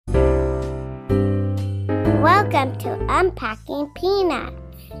Welcome to Unpacking Peanuts,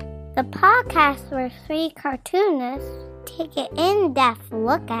 the podcast where three cartoonists take an in-depth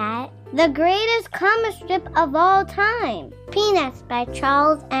look at the greatest comic strip of all time, Peanuts by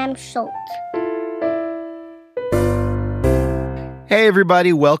Charles M. Schulz. Hey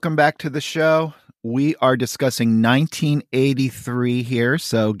everybody, welcome back to the show. We are discussing 1983 here,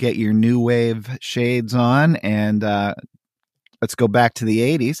 so get your new wave shades on and let's go back to the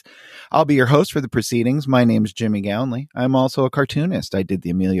 80s. I'll be your host for the proceedings. My name is Jimmy Gownley. I'm also a cartoonist. I did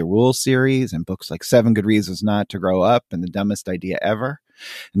the Amelia Rule series and books like 7 Good Reasons Not to Grow Up and The Dumbest Idea Ever.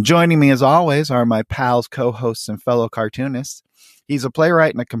 And joining me as always are my pals, co-hosts, and fellow cartoonists. He's a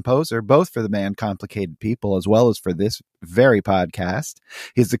playwright and a composer, both for the band Complicated People as well as for this very podcast.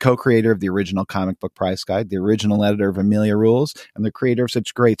 He's the co-creator of the original comic book price guide, the original editor of Amelia Rules, and the creator of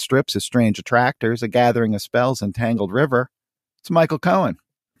such great strips as Strange Attractors, A Gathering of Spells, and Tangled River. It's Michael Cohen.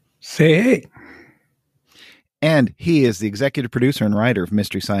 Say hey. And he is the executive producer and writer of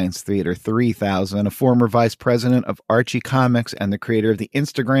Mystery Science Theater 3000, a former vice president of Archie Comics, and the creator of the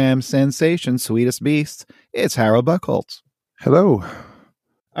Instagram sensation Sweetest Beasts. It's Harold Buchholz. Hello.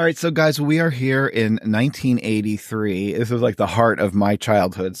 All right, so guys, we are here in 1983. This is like the heart of my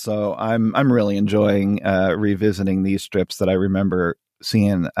childhood, so I'm really enjoying revisiting these strips that I remember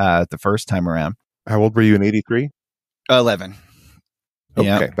seeing the first time around. How old were you in 83? 11. Okay,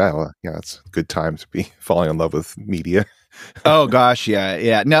 Yeah. well, yeah, it's a good time to be falling in love with media. Oh gosh,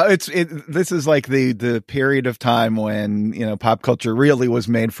 yeah. No, this is like the period of time when, you know, pop culture really was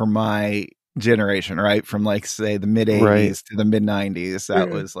made for my generation, right? From like say the mid 80s to the mid 90s. That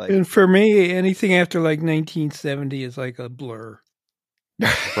was like, and for me, anything after like 1970 is like a blur.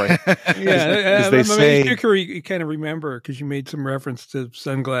 Right. Yeah, they say, you kind of remember because you made some reference to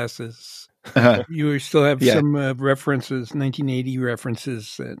sunglasses. You still have some references, 1980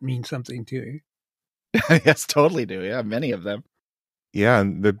 references that mean something to you. Yes, totally do. Yeah, many of them. Yeah,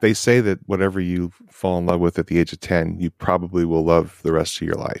 and they say that whatever you fall in love with at the age of 10, you probably will love the rest of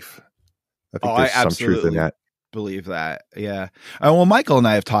your life. I think there's some truth in that. Believe that. Yeah. Well, Michael and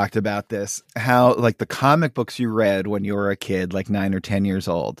I have talked about this, how like the comic books you read when you were a kid, like 9 or 10 years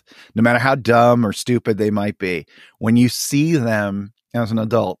old, no matter how dumb or stupid they might be, when you see them as an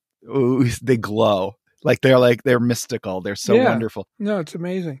adult, ooh, they glow. They're mystical. They're so wonderful. No, it's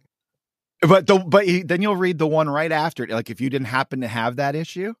amazing. But then you'll read the one right after it. Like if you didn't happen to have that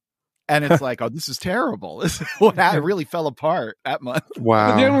issue, and it's like, oh, this is terrible. This is what really fell apart that month.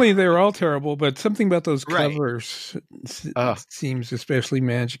 Wow. But generally, they're all terrible, but something about those covers seems especially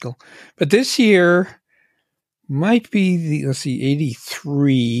magical. But this year might be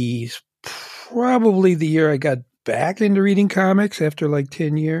 83 is probably the year I got back into reading comics after like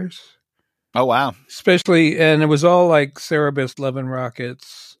 10 years. Oh, wow. Especially, and it was all like Sarah Best Love and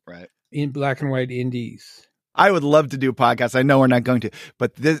Rockets. Right. In black and white indies. I would love to do a podcast. I know we're not going to,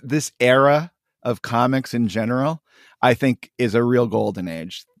 but this era of comics in general, I think is a real golden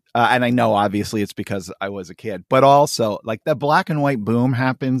age. And I know obviously it's because I was a kid, but also like the black and white boom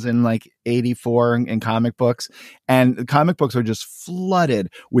happens in like 84 in comic books, and comic books are just flooded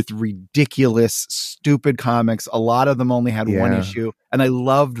with ridiculous, stupid comics. A lot of them only had one issue, and I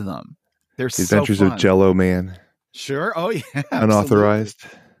loved them. They're The Adventures of Jello Man. Sure. Oh yeah. Unauthorized.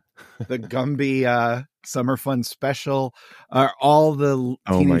 The Gumby Summer Fun Special, all the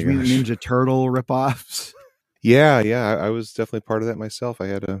Teenage Mutant Ninja Turtle ripoffs. Yeah, I was definitely part of that myself. I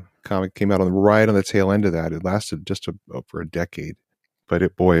had a comic came out right on the tail end of that. It lasted just over a decade, but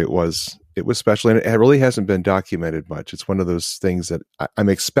it was special, and it really hasn't been documented much. It's one of those things that I'm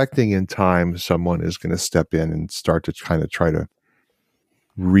expecting in time someone is going to step in and start to kind of try to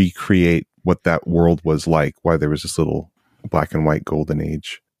recreate what that world was like, why there was this little black and white golden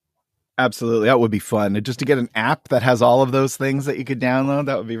age. Absolutely, that would be fun. Just to get an app that has all of those things that you could download,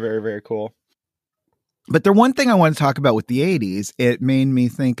 that would be very, very cool. But the one thing I want to talk about with the 80s, it made me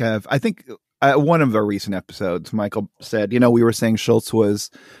think of, I think one of our recent episodes, Michael said, we were saying Schulz was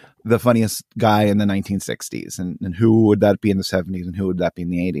the funniest guy in the 1960s, and who would that be in the 70s, and who would that be in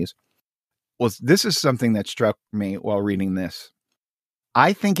the 80s? Well, this is something that struck me while reading this.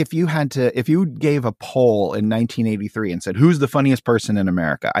 I think if you gave a poll in 1983 and said, who's the funniest person in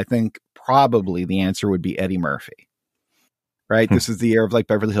America? I think probably the answer would be Eddie Murphy. Right. This is the year of like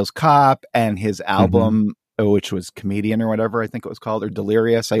Beverly Hills Cop and his album, which was Comedian or whatever I think it was called, or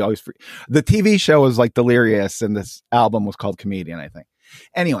Delirious. The TV show was like Delirious and this album was called Comedian, I think.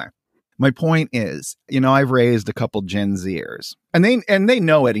 Anyway, My point is, I've raised a couple Gen Zers, and they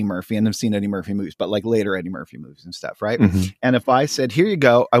know Eddie Murphy and have seen Eddie Murphy movies, but like later Eddie Murphy movies and stuff, right? Mm-hmm. And if I said, here you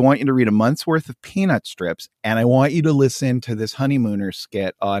go, I want you to read a month's worth of Peanut strips, and I want you to listen to this Honeymooners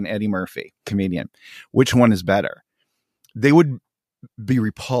skit on Eddie Murphy, comedian, which one is better? They would be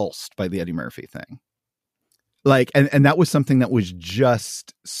repulsed by the Eddie Murphy thing. Like, and that was something that was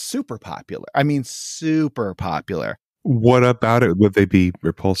just super popular. I mean, super popular. What about it would they be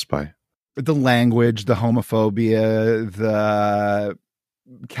repulsed by? The language, the homophobia, the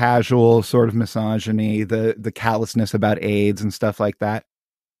casual sort of misogyny, the callousness about AIDS and stuff like that.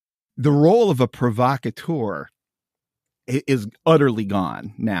 The role of a provocateur is utterly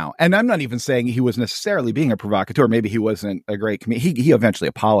gone now. And I'm not even saying he was necessarily being a provocateur. Maybe he wasn't a great comedian. He eventually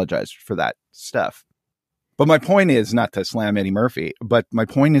apologized for that stuff. But my point is not to slam Eddie Murphy, but my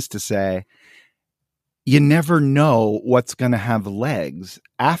point is to say, you never know what's going to have legs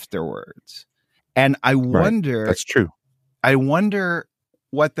afterwards. And I wonder... That's true. I wonder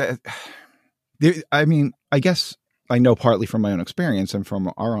what I mean, I guess I know partly from my own experience and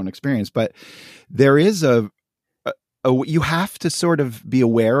from our own experience, but there is you have to sort of be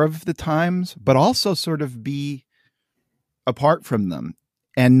aware of the times, but also sort of be apart from them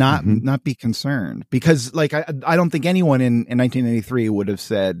and not be concerned, because like I don't think anyone in 1983 would have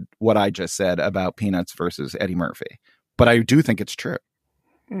said what I just said about Peanuts versus Eddie Murphy, but I do think it's true.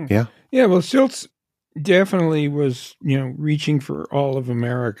 Yeah. Well, Schultz definitely was, reaching for all of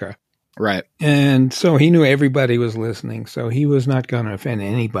America. Right. And so he knew everybody was listening, so he was not going to offend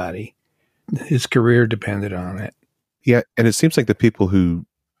anybody. His career depended on it. Yeah, and it seems like the people who,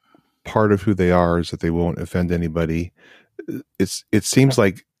 part of who they are is that they won't offend anybody. It seems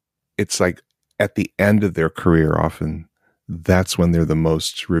like it's like at the end of their career, often that's when they're the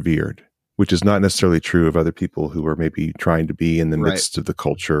most revered, which is not necessarily true of other people who are maybe trying to be in the midst of the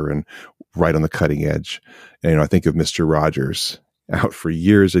culture and right on the cutting edge. And I think of Mr. Rogers, out for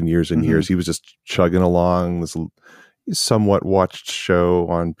years and years and years. He was just chugging along this somewhat watched show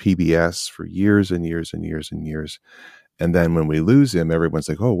on PBS for years and years and years and years. And then when we lose him, everyone's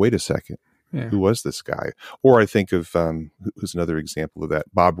like, oh, wait a second. Yeah. Who was this guy? Or I think of who's another example of that?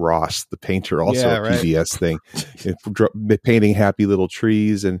 Bob Ross, the painter, also a PBS thing, painting happy little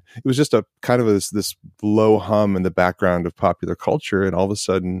trees, and it was just a kind of this low hum in the background of popular culture. And all of a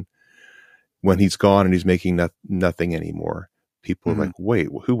sudden, when he's gone and he's making nothing anymore, people are like, "Wait,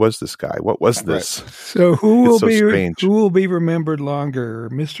 who was this guy? What was this?" Right. So who will be remembered longer,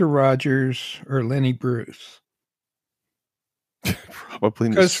 Mr. Rogers or Lenny Bruce? Probably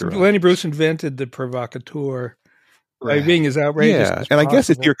because Lenny Bruce invented the provocateur by being as outrageous as and possible. I guess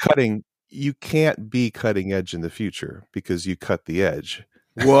if you're cutting, you can't be cutting edge in the future because you cut the edge.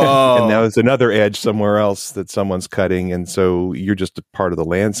 Whoa! And now there's another edge somewhere else that someone's cutting, and so you're just a part of the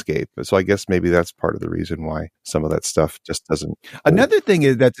landscape. So I guess maybe that's part of the reason why some of that stuff just doesn't. Another thing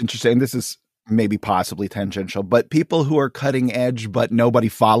is that's interesting. This is maybe possibly tangential, but people who are cutting edge but nobody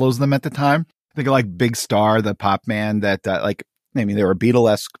follows them at the time. Think of like Big Star, the pop band that they were a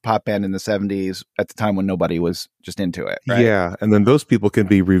Beatle-esque pop band in the 70s at the time when nobody was just into it. Right? Yeah. And then those people can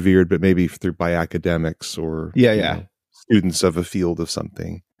be revered, but maybe by academics or students of a field of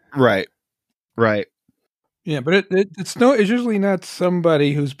something. Right. Yeah, but it's usually not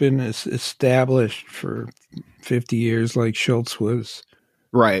somebody who's been established for 50 years like Schultz was.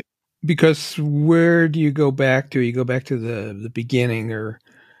 Right. Because where do you go back to? You go back to the beginning, or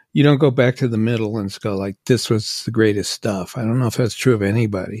you don't go back to the middle and go like, this was the greatest stuff. I don't know if that's true of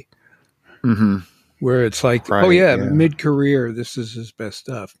anybody. Mm-hmm. Where it's like, mid-career, this is his best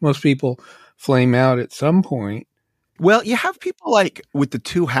stuff. Most people flame out at some point. Well, you have people like with the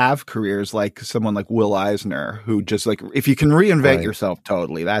two half careers, like someone like Will Eisner, who just like, if you can reinvent yourself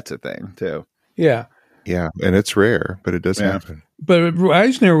totally, that's a thing too. Yeah. Yeah. And it's rare, but it does happen. But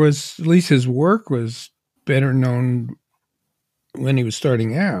Eisner was, at least his work was better known when he was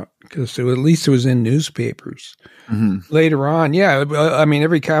starting out, because at least it was in newspapers. Mm-hmm. Later on, I mean,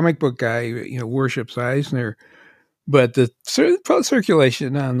 every comic book guy, worships Eisner, but the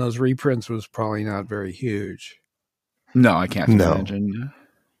circulation on those reprints was probably not very huge. No, I can't imagine.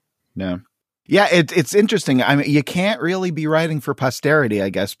 No. Yeah, it's interesting. I mean, you can't really be writing for posterity, I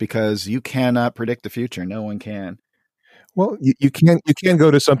guess, because you cannot predict the future. No one can. Well, you can go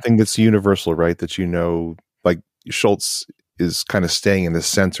to something that's universal, right? That like Schultz is kind of staying in the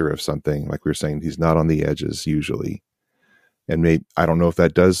center of something. Like we were saying, he's not on the edges usually. And I don't know if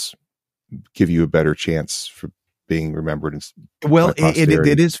that does give you a better chance for being remembered. Well,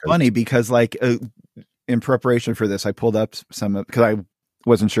 it is funny because like in preparation for this, I pulled up some, because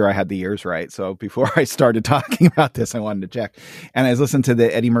wasn't sure I had the years right. So before I started talking about this, I wanted to check. And I was listening to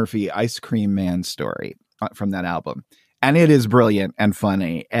the Eddie Murphy Ice Cream Man story from that album. And it is brilliant and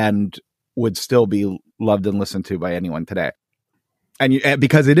funny and would still be loved and listened to by anyone today. And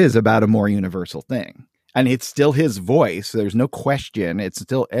because it is about a more universal thing. And it's still his voice. There's no question. It's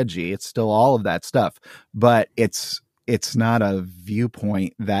still edgy. It's still all of that stuff. But it's not a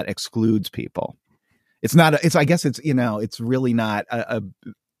viewpoint that excludes people. It's not, I guess it's, it's really not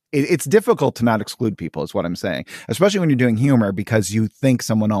it's difficult to not exclude people is what I'm saying, especially when you're doing humor, because you think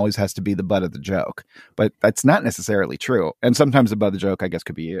someone always has to be the butt of the joke, but that's not necessarily true. And sometimes the butt of the joke, I guess,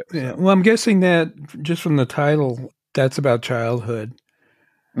 could be you. Yeah. Well, I'm guessing that just from the title, that's about childhood.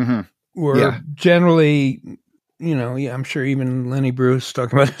 Mm-hmm. Where generally, I'm sure even Lenny Bruce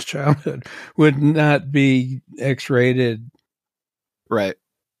talking about his childhood would not be X-rated. Right.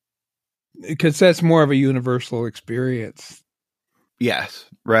 Because that's more of a universal experience. Yes.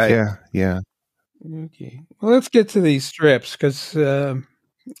 Right. Yeah. Okay. Well, let's get to these strips, because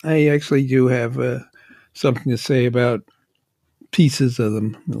I actually do have something to say about pieces of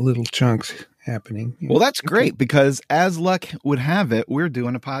them, little chunks happening. Well, that's great, because as luck would have it, we're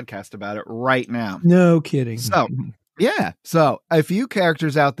doing a podcast about it right now. No kidding. So, yeah. So if you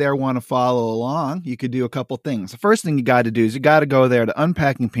characters out there want to follow along, you could do a couple things. The first thing you got to do is you got to go there to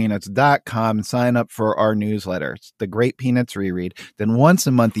unpackingpeanuts.com and sign up for our newsletter. It's the Great Peanuts Reread. Then once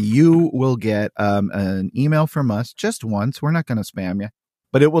a month, you will get an email from us, just once. We're not going to spam you,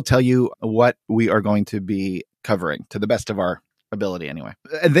 but it will tell you what we are going to be covering to the best of our ability anyway.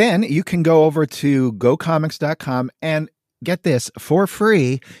 And then you can go over to gocomics.com and get this, for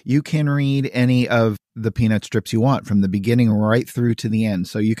free, you can read any of the Peanut strips you want from the beginning right through to the end.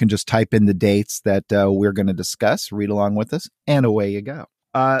 So you can just type in the dates that we're going to discuss, read along with us, and away you go.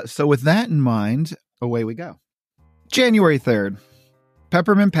 So with that in mind, away we go. January 3rd,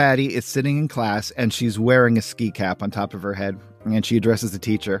 Peppermint Patty is sitting in class and she's wearing a ski cap on top of her head. And she addresses the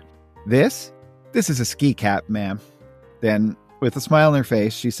teacher. This is a ski cap, ma'am. Then, with a smile on her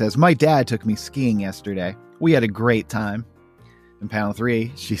face, she says, "My dad took me skiing yesterday. We had a great time." In panel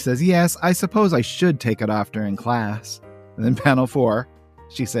 3, she says, "Yes, I suppose I should take it off during class." And then panel 4,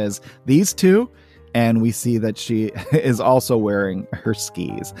 she says, "These two?" And we see that she is also wearing her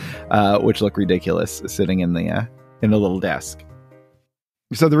skis, which look ridiculous, sitting in the little desk.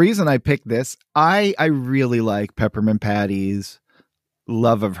 So the reason I picked this, I really like Peppermint Patty's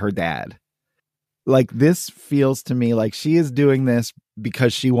love of her dad. Like, this feels to me like she is doing this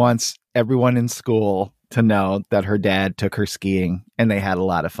because she wants everyone in school to know that her dad took her skiing and they had a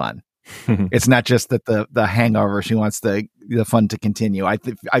lot of fun. It's not just that the hangover, she wants the fun to continue.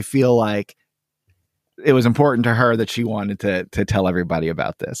 I feel like it was important to her that she wanted to tell everybody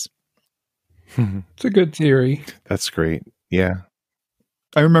about this. It's a good theory. That's great. Yeah.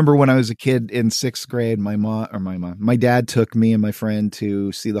 I remember when I was a kid in 6th grade, my dad took me and my friend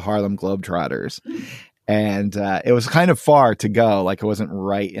to see the Harlem Globetrotters. And it was kind of far to go. Like, it wasn't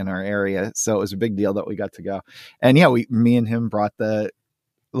right in our area. So it was a big deal that we got to go. And yeah, me and him brought the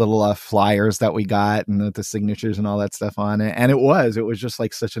little flyers that we got and the signatures and all that stuff on it. And it was just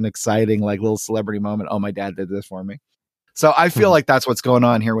like such an exciting, like, little celebrity moment. Oh, my dad did this for me. So I feel like that's what's going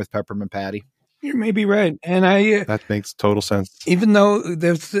on here with Peppermint Patty. You may be right. And that makes total sense. Even though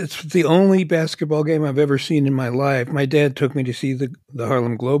it's the only basketball game I've ever seen in my life, my dad took me to see the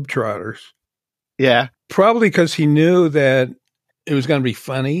Harlem Globetrotters. Yeah. Probably because he knew that it was going to be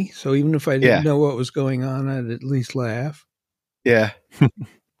funny. So even if I didn't know what was going on, I'd at least laugh. Yeah.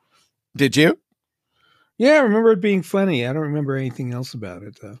 Did you? Yeah, I remember it being funny. I don't remember anything else about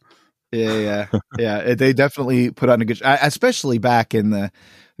it, though. Yeah. They definitely put on a good, especially back in the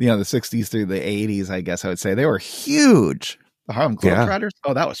 60s through the 80s, I guess I would say. They were huge. The Harlem Globetrotters.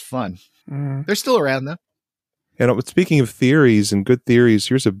 Yeah. Oh, that was fun. They're still around, though. And speaking of theories and good theories,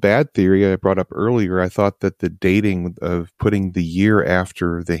 here's a bad theory I brought up earlier. I thought that the dating of putting the year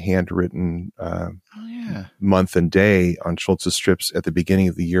after the handwritten month and day on Schultz's strips at the beginning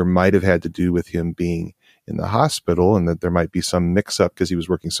of the year might have had to do with him being in the hospital, and that there might be some mix-up because he was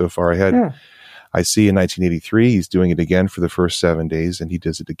working so far ahead. Yeah. I see in 1983, he's doing it again for the first 7 days, and he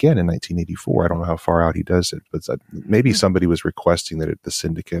does it again in 1984. I don't know how far out he does it, but maybe somebody was requesting that at the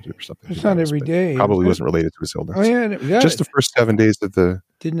syndicate or something. It's not every day. Probably wasn't related to his illness. Oh, yeah. Just the first 7 days of the...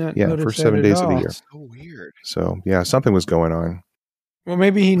 Did not first 7 days of the year. That's so weird. So, yeah, something was going on. Well,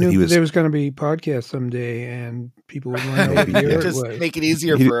 maybe he knew there was going to be podcasts someday, and people would want to know what year it was. Make it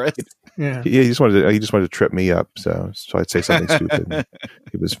easier for us. Yeah, he just wanted to trip me up, so I'd say something stupid.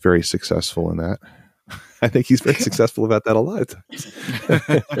 He was very successful in that. I think he's very successful about that a lot.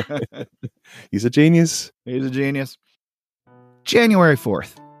 He's a genius. He's a genius. January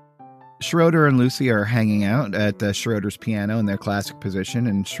 4th. Schroeder and Lucy are hanging out at Schroeder's piano in their classic position,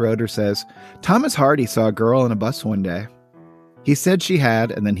 and Schroeder says, Thomas Hardy saw a girl in a bus one day. He said she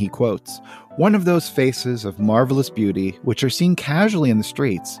had, and then he quotes, one of those faces of marvelous beauty which are seen casually in the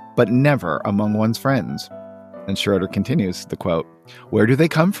streets, but never among one's friends. And Schroeder continues the quote, where do they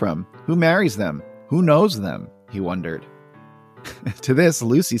come from? Who marries them? Who knows them? He wondered. To this,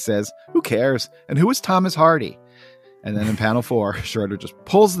 Lucy says, who cares? And who is Thomas Hardy? And then in panel 4, Schroeder just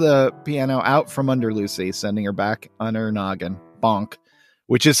pulls the piano out from under Lucy, sending her back on her noggin. Bonk.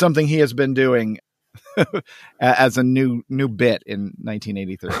 Which is something he has been doing as a new bit in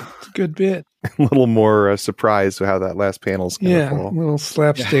 1983. Good bit. A little more surprised how that last panel's going to fall. A little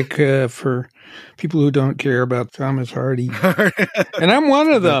slapstick for people who don't care about Thomas Hardy. And I'm one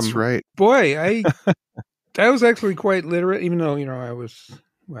of them. That's right. Boy, I was actually quite literate, even though, I was,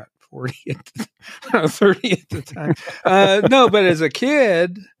 40 30 at the time. No, but as a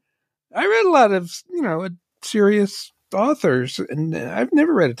kid, I read a lot of, serious authors, and I've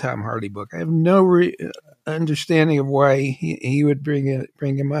never read a Tom Hardy book. I have no understanding of why he would bring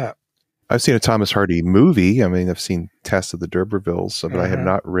him up. I've seen a Thomas Hardy movie. I mean, I've seen Test of the D'Urbervilles, but I have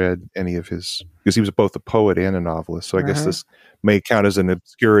not read any of his, because he was both a poet and a novelist. So I guess this may count as an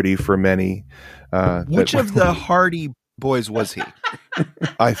obscurity for many. Which of the Hardy boys was he?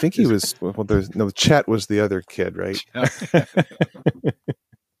 I think he was, Chet was the other kid, right?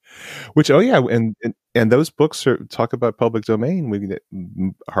 Which, and those books talk about public domain.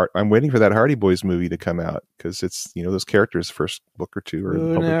 I'm waiting for that Hardy Boys movie to come out, because it's, those characters' first book or two are in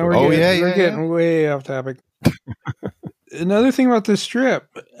public domain. We're getting way off topic. Another thing about this strip,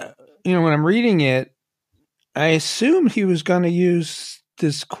 when I'm reading it, I assumed he was going to use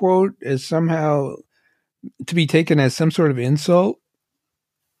this quote as somehow to be taken as some sort of insult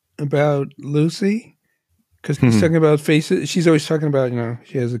about Lucy. Because he's talking about faces. She's always talking about,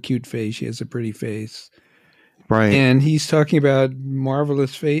 she has a cute face. She has a pretty face. Right. And he's talking about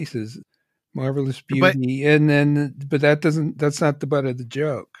marvelous faces, marvelous beauty. But that's not the butt of the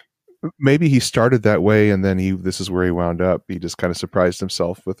joke. Maybe he started that way, and then this is where he wound up. He just kind of surprised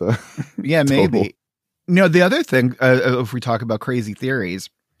himself with a maybe. The other thing, if we talk about crazy theories,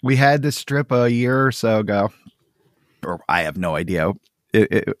 we had this strip a year or so ago, or I have no idea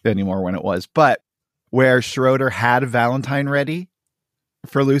anymore when it was, but where Schroeder had a Valentine ready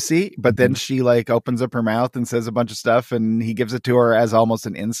for Lucy, but then she opens up her mouth and says a bunch of stuff, and he gives it to her as almost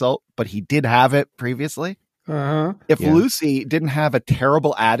an insult, but he did have it previously. If Lucy didn't have a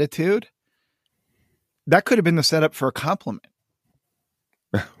terrible attitude, that could have been the setup for a compliment.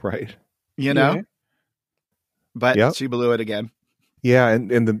 Right. But she blew it again. Yeah,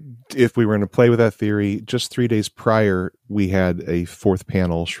 and if we were going to play with that theory, just 3 days prior, we had a fourth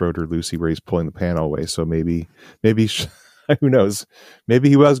panel, Schroeder Lucy, where he's pulling the panel away. So maybe who knows? Maybe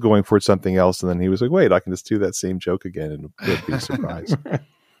he was going for something else, and then he was like, "Wait, I can just do that same joke again," and it'd be a surprise.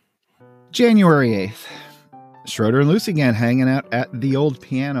 January 8th, Schroeder and Lucy again hanging out at the old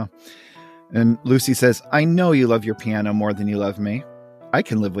piano, and Lucy says, "I know you love your piano more than you love me. I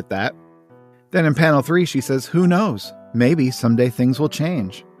can live with that." Then in panel 3, she says, "Who knows? Maybe someday things will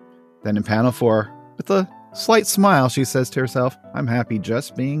change." Then in panel 4, with a slight smile, she says to herself, "I'm happy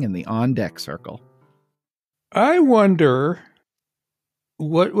just being in the on-deck circle." I wonder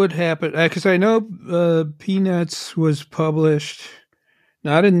what would happen, because I know Peanuts was published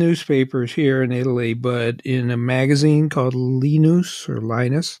not in newspapers here in Italy, but in a magazine called Linus or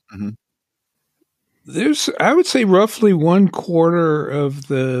Linus. Mm-hmm. There's, I would say, roughly 1/4 of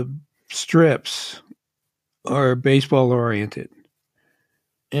the strips are baseball oriented,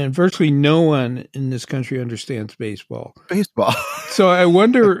 and virtually no one in this country understands baseball. So I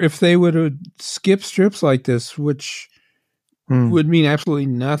wonder if they would have skipped strips like this, which would mean absolutely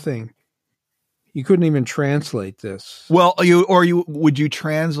nothing. You couldn't even translate this. Well, would you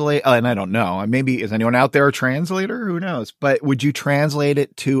translate? And I don't know. Maybe is anyone out there a translator? Who knows? But would you translate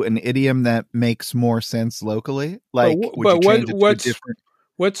it to an idiom that makes more sense locally? Would you change it to a different?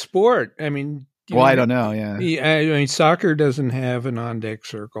 What sport? I mean, I don't know. Yeah. I mean, soccer doesn't have an on-deck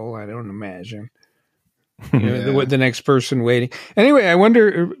circle. I don't imagine. The next person waiting. Anyway, I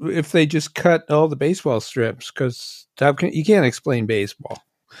wonder if they just cut all the baseball strips, because you can't explain baseball.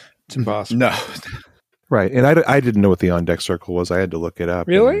 It's impossible. No. Right. And I didn't know what the on-deck circle was. I had to look it up.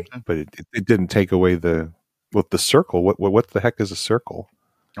 Really? But it didn't take away the circle. What the heck is a circle?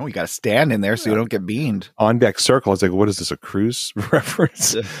 Oh, you got to stand in there so you don't get beamed. On-deck circle. I was like, what is this, a cruise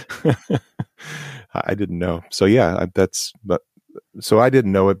reference? I didn't know. So yeah, so I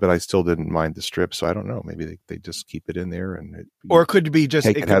didn't know it, but I still didn't mind the strip. So I don't know. Maybe they just keep it in there, or it could be just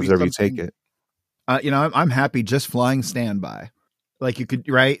take it however you take it. I'm happy just flying standby. Like you could,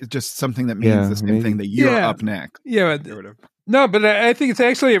 right? Just something that means the same thing that you're up next. Yeah. No, but I think it's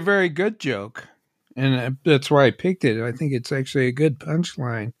actually a very good joke. And that's why I picked it. I think it's actually a good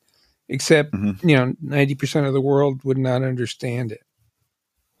punchline. Except, 90% of the world would not understand it.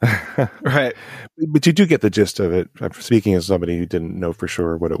 Right. But you do get the gist of it. I'm speaking as somebody who didn't know for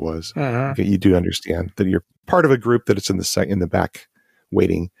sure what it was. You do understand that you're part of a group that it's in the back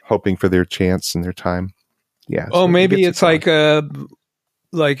waiting, hoping for their chance and their time. Yeah. Oh, maybe it's like an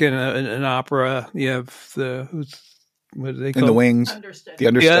opera. You have what do they call in the wings? Understudy. The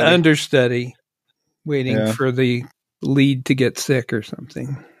understudy. Yeah, understudy, waiting for the lead to get sick or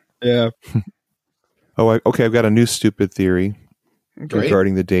something. Yeah. Okay. I've got a new stupid theory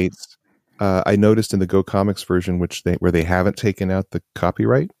regarding the dates. I noticed in the Go Comics version, where they haven't taken out the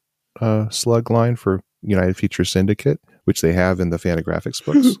copyright slug line for United Feature Syndicate, which they have in the Fantagraphics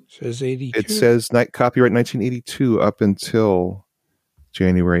books. Says 82. It says copyright 1982 up until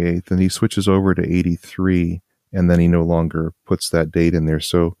January 8th, and he switches over to 83, and then he no longer puts that date in there.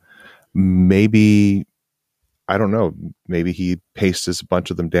 So maybe, I don't know, maybe he pastes a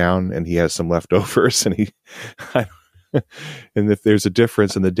bunch of them down and he has some leftovers, and and if there's a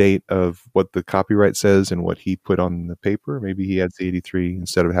difference in the date of what the copyright says and what he put on the paper, maybe he adds 83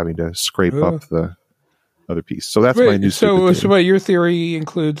 instead of having to scrape up the other piece. So that's my new stupid So what your theory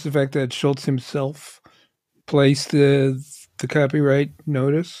includes the fact that Schultz himself placed the copyright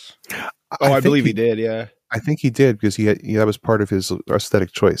notice? I believe he did. Yeah. I think he did because that was part of his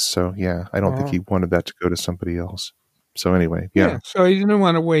aesthetic choice. So yeah, I don't think he wanted that to go to somebody else. So anyway, yeah. So he didn't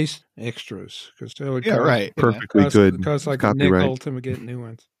want to waste extras because that would perfectly good. Cost like copyright. a nickel to get new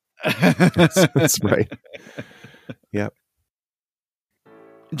ones. That's right. Yep.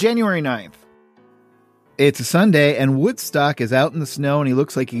 January 9th. It's a Sunday, and Woodstock is out in the snow, and he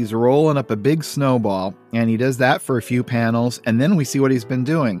looks like he's rolling up a big snowball, and he does that for a few panels, and then we see what he's been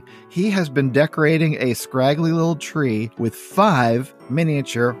doing. He has been decorating a scraggly little tree with 5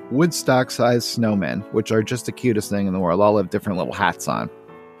 miniature Woodstock-sized snowmen, which are just the cutest thing in the world. All have different little hats on,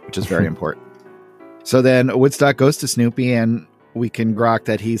 which is very important. So then Woodstock goes to Snoopy, and we can grok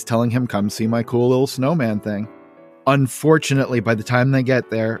that he's telling him, come see my cool little snowman thing. Unfortunately, by the time they get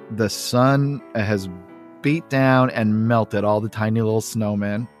there, the sun has beat down and melted all the tiny little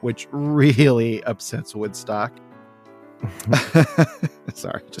snowmen, which really upsets Woodstock.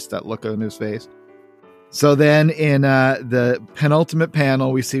 Sorry, just that look on his face. So then in the penultimate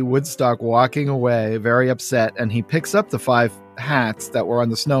panel, we see Woodstock walking away, very upset, and he picks up the 5 hats that were on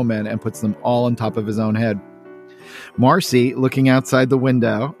the snowmen and puts them all on top of his own head. Marcy, looking outside the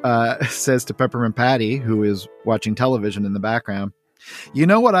window, says to Peppermint Patty, who is watching television in the background, "You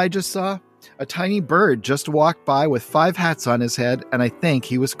know what I just saw? A tiny bird just walked by with 5 hats on his head, and I think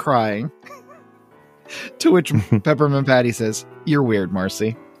he was crying." To which Peppermint Patty says, "You're weird,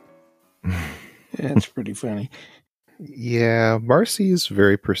 Marcy." That's pretty funny. Yeah, Marcy is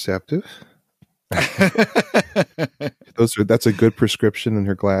very perceptive. That's a good prescription in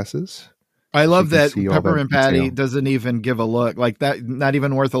her glasses. I love that Peppermint Patty doesn't even give a look like that. Not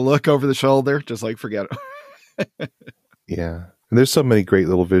even worth a look over the shoulder. Just like, forget it. Yeah. And there's so many great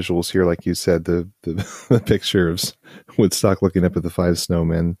little visuals here. Like you said, the picture of Woodstock looking up at the 5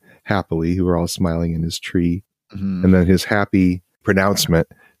 snowmen happily, who are all smiling in his tree. Mm-hmm. And then his happy pronouncement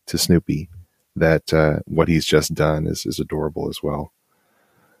to Snoopy that what he's just done is adorable as well.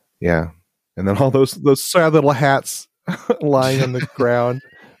 Yeah. And then all those sad little hats lying on the ground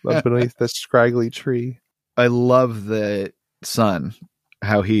beneath the scraggly tree. I love the sun,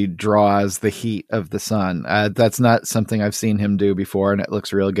 how he draws the heat of the sun. That's not something I've seen him do before, and it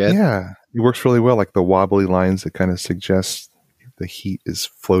looks real good. Yeah, it works really well, like the wobbly lines that kind of suggest the heat is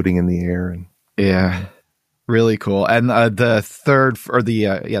floating in the air. And yeah, really cool. And the third, or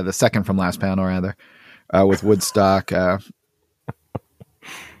the second from last panel, rather, with Woodstock,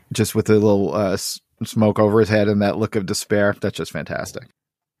 just with a little smoke over his head and that look of despair. That's just fantastic.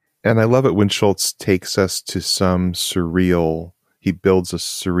 And I love it when Schultz takes us to some surreal. He builds a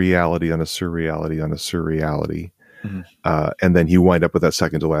surreality on a surreality on a surreality. Mm-hmm. And then you wind up with that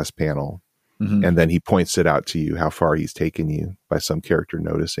second to last panel. Mm-hmm. And then he points it out to you how far he's taken you by some character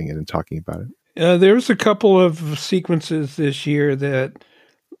noticing it and talking about it. There's a couple of sequences this year that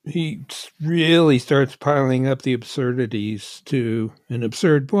he really starts piling up the absurdities to an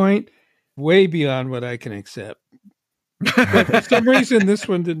absurd point, way beyond what I can accept. But for some reason, this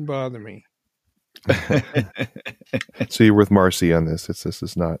one didn't bother me. So you're with Marcy on this. This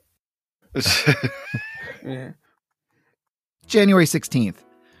is not. Yeah. January 16th.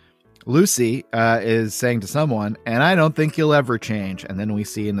 Lucy is saying to someone, "And I don't think you'll ever change." And then we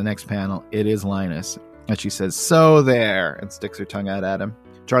see in the next panel, it is Linus. And she says, "So there," and sticks her tongue out at him.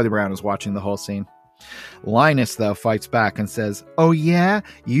 Charlie Brown is watching the whole scene. Linus, though, fights back and says, "Oh yeah?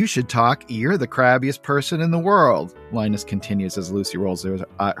 You should talk. You're the crabbiest person in the world." Linus continues as Lucy rolls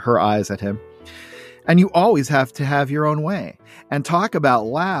her eyes at him. "And you always have to have your own way. And talk about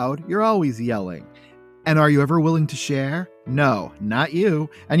loud, you're always yelling. And are you ever willing to share? No, not you.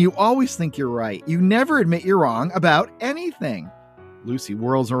 And you always think you're right. You never admit you're wrong about anything." Lucy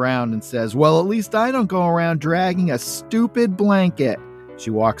whirls around and says, "Well, at least I don't go around dragging a stupid blanket."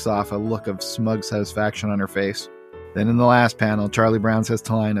 She walks off, a look of smug satisfaction on her face. Then in the last panel, Charlie Brown says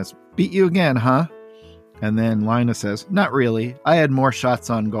to Linus, "Beat you again, huh?" And then Linus says, "Not really. I had more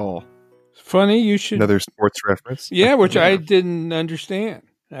shots on goal." Funny, you should... Another sports reference. Yeah, which I didn't understand.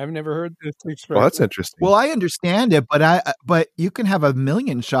 I've never heard this expression. Well, that's interesting. Well, I understand it, but you can have a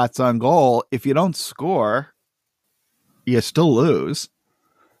million shots on goal. If you don't score, you still lose.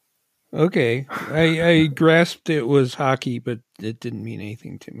 Okay. I grasped it was hockey, but it didn't mean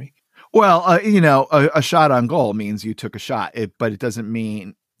anything to me. Well, a shot on goal means you took a shot, but it doesn't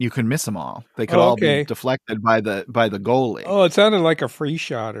mean you can miss them all. They could all be deflected by the goalie. Oh, it sounded like a free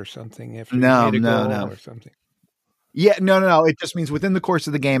shot or something. After you made a goal or something. Yeah, no. It just means within the course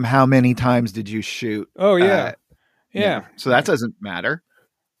of the game, how many times did you shoot? Oh, yeah. Yeah. So that doesn't matter.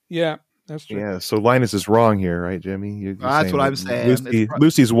 Yeah. That's true. Yeah, so Linus is wrong here, right, Jimmy? You're that's what I'm saying.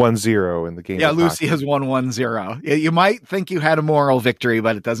 Lucy's 1-0 in the game. Yeah, Lucy has won 1-0. You might think you had a moral victory,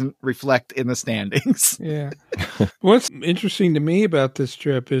 but it doesn't reflect in the standings. Yeah. What's interesting to me about this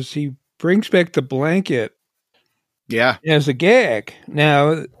trip is he brings back the blanket as a gag.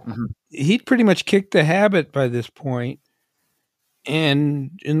 Now, he'd pretty much kicked the habit by this point.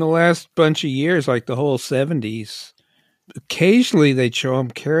 And in the last bunch of years, like the whole 70s, occasionally they'd show him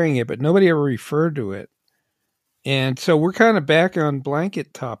carrying it, but nobody ever referred to it. And so we're kind of back on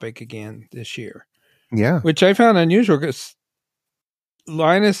blanket topic again this year. Yeah. Which I found unusual because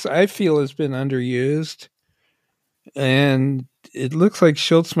Linus, I feel, has been underused. And it looks like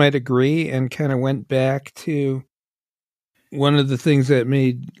Schultz might agree and kind of went back to one of the things that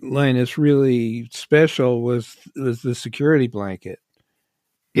made Linus really special was the security blanket.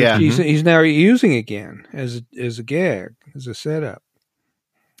 Yeah. He's now using again as a gag, as a setup.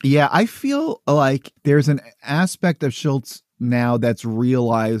 Yeah, I feel like there's an aspect of Schultz now that's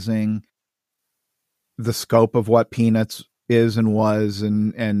realizing the scope of what Peanuts is and was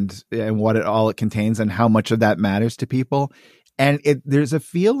and what it contains and how much of that matters to people. And there's a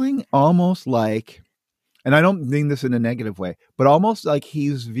feeling almost like, and I don't mean this in a negative way, but almost like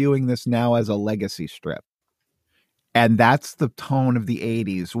he's viewing this now as a legacy strip. And that's the tone of the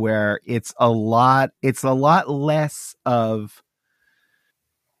 80s, where it's a lot less of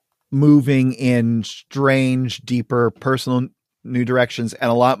moving in strange, deeper, personal new directions, and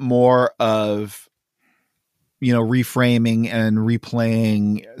a lot more of, reframing and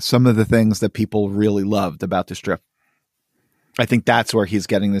replaying some of the things that people really loved about the strip. I think that's where he's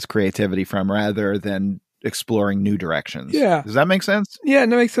getting this creativity from, rather than exploring new directions. Yeah. Does that make sense? Yeah,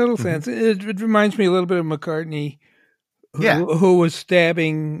 no, it makes total sense. It reminds me a little bit of McCartney, who was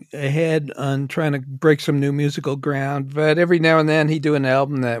stabbing ahead on trying to break some new musical ground. But every now and then he'd do an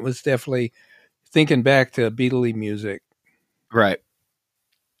album that was definitely thinking back to Beatle music. Right.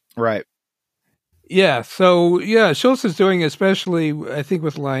 Yeah. So, Schultz is doing, especially, I think,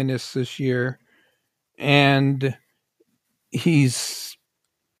 with Linus this year. And he's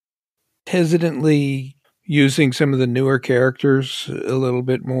hesitantly using some of the newer characters a little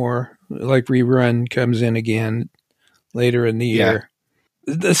bit more, like Rerun comes in again later in the year.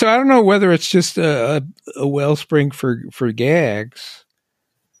 So I don't know whether it's just a wellspring for gags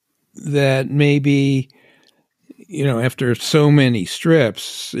that maybe, after so many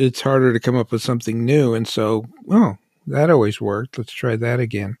strips, it's harder to come up with something new. And so, that always worked. Let's try that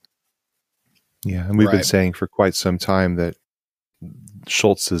again. Yeah. And we've been saying for quite some time that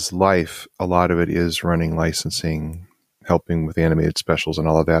Schultz's life, a lot of it is running licensing, helping with animated specials and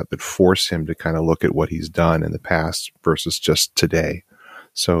all of that force him to kind of look at what he's done in the past versus just today.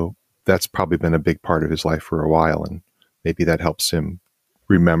 So that's probably been a big part of his life for a while. And maybe that helps him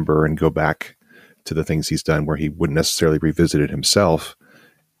remember and go back to the things he's done where he wouldn't necessarily revisit it himself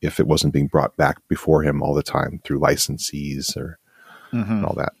if it wasn't being brought back before him all the time through licensees or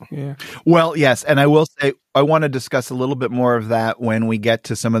all that. Yeah. Well, yes. And I will say, I want to discuss a little bit more of that when we get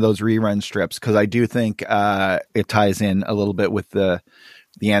to some of those rerun strips, because I do think it ties in a little bit with the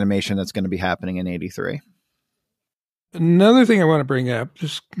animation that's going to be happening in 83. Another thing I want to bring up,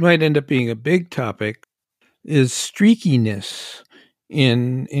 this might end up being a big topic, is streakiness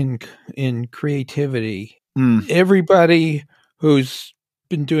in creativity. Everybody who's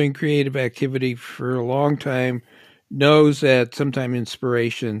been doing creative activity for a long time knows that sometimes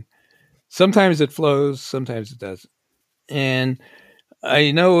inspiration, sometimes it flows, sometimes it doesn't. And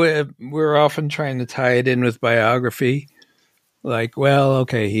I know we're often trying to tie it in with biography. Like, well,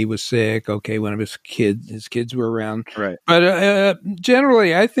 okay, he was sick. Okay, one of his kids were around. Right. But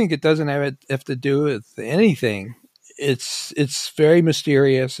generally, I think it doesn't have to do with anything. It's very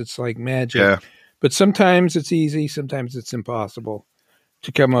mysterious. It's like magic. Yeah. But sometimes it's easy. Sometimes it's impossible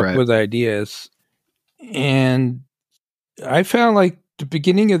to come up with ideas. And I found like the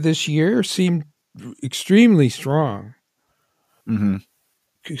beginning of this year seemed extremely strong. Mm-hmm.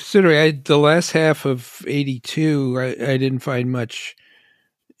 Considering the last half of 82, I didn't find much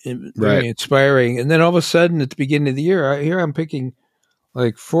very inspiring. And then all of a sudden at the beginning of the year, I'm picking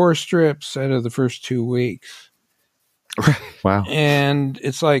like 4 strips out of the first 2 weeks. Wow. And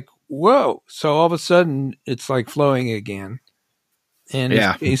it's like, whoa. So all of a sudden it's like flowing again. And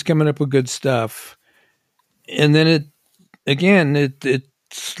he's coming up with good stuff. And then it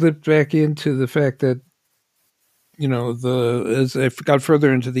slipped back into the fact that, as I got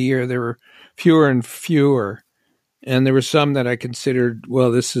further into the year, there were fewer and fewer. And there were some that I considered,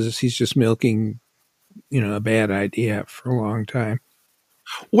 well, he's just milking, a bad idea for a long time.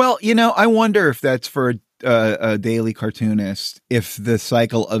 Well, I wonder if that's for a daily cartoonist, if the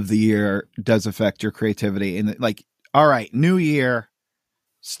cycle of the year does affect your creativity. And like, all right, new year,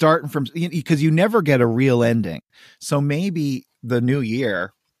 starting from, because you never get a real ending. So maybe the new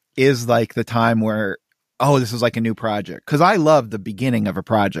year is like the time where, oh, this is like a new project. Because I love the beginning of a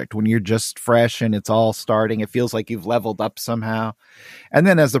project when you're just fresh and it's all starting. It feels like you've leveled up somehow. And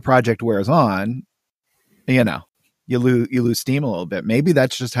then as the project wears on, you lose steam a little bit. Maybe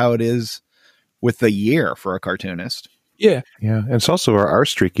that's just how it is with the year for a cartoonist. Yeah. Yeah. And it's also our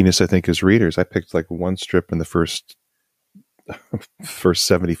streakiness, I think, as readers. I picked like 1 strip in the first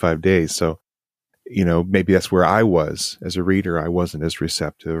 75 days. So, maybe that's where I was as a reader. I wasn't as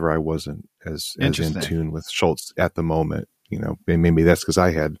receptive, or I wasn't as in tune with Schultz at the moment. Maybe that's because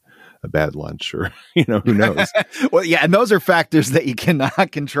I had a bad lunch, or, who knows? Well, yeah. And those are factors that you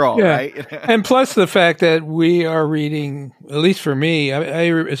cannot control, right? And plus the fact that we are reading, at least for me, I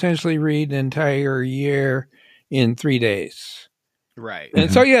essentially read an entire year in 3 days. Right.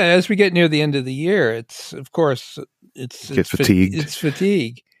 And so, as we get near the end of the year, it's fatigued. It's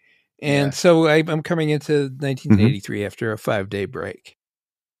fatigue. And so I'm coming into 1983 after a 5-day break.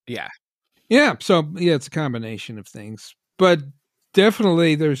 Yeah. Yeah. So, it's a combination of things. But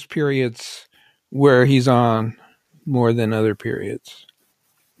definitely there's periods where he's on more than other periods.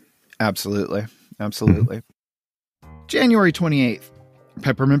 Absolutely. January 28th.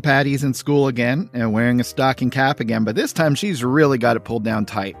 Peppermint Patty's in school again and wearing a stocking cap again, but this time she's really got it pulled down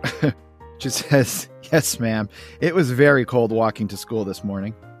tight. She says, "Yes, ma'am. It was very cold walking to school this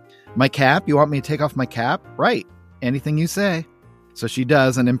morning. My cap? You want me to take off my cap? Right. Anything you say." So she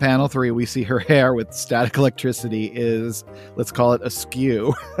does, and in panel 3, we see her hair with static electricity is, let's call it,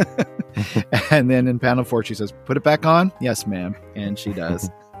 askew. And then in panel 4, she says, "Put it back on?" "Yes, ma'am." And she does.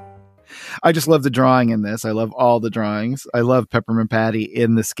 I just love the drawing in this. I love all the drawings. I love Peppermint Patty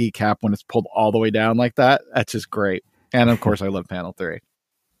in the ski cap when it's pulled all the way down like that. That's just great. And of course, I love panel 3.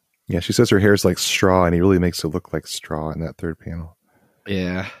 Yeah, she says her hair is like straw, and he really makes it look like straw in that 3rd panel.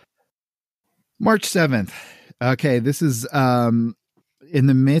 Yeah. March 7th. Okay, this is in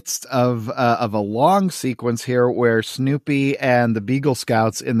the midst of a long sequence here where Snoopy and the Beagle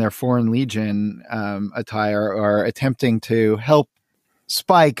Scouts in their Foreign Legion attire are attempting to help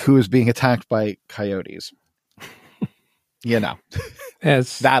Spike, who is being attacked by coyotes.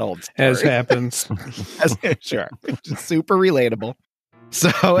 As that old story. As happens. Sure. Just super relatable.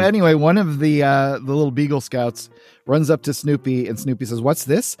 So anyway, one of the little Beagle Scouts runs up to Snoopy, and Snoopy says, "What's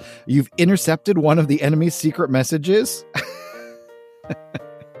this? You've intercepted one of the enemy's secret messages?"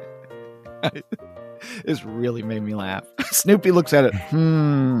 This really made me laugh. Snoopy looks at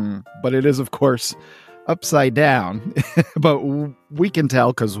it. But it is, of course, upside down. But we can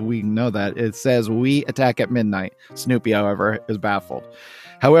tell because we know that it says "We attack at midnight." Snoopy, however, is baffled.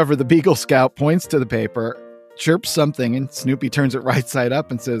 However, the Beagle Scout points to the paper, chirps something, and Snoopy turns it right side up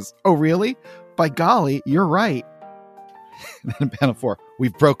and says, "Oh, really? By golly, you're right." And then in panel 4,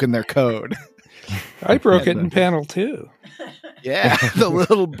 "We've broken their code." I broke it in panel 2. Yeah, the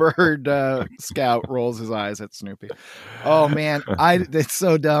little bird scout rolls his eyes at Snoopy. Oh man, it's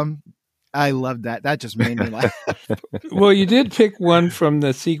so dumb. I love that. That just made me laugh. Well, you did pick one from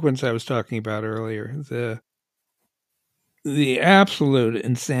the sequence I was talking about earlier. The absolute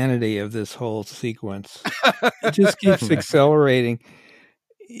insanity of this whole sequence. It just keeps accelerating.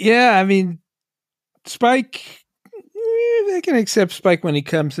 Yeah, I mean, Spike, They can accept Spike when he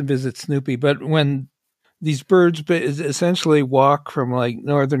comes and visits Snoopy, but when these birds essentially walk from like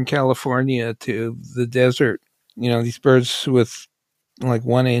Northern California to the desert, these birds with like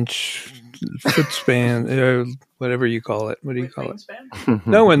 1 inch foot span, or whatever you call it. What do you call it?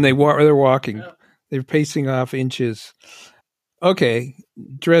 No, when they're walking, they're pacing off inches. Okay,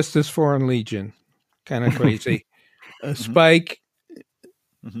 dressed as Foreign Legion, kind of crazy. Spike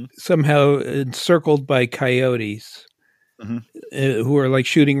somehow encircled by coyotes who are like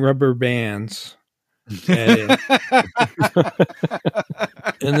shooting rubber bands at him.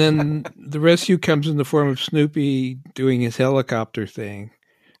 And then the rescue comes in the form of Snoopy doing his helicopter thing.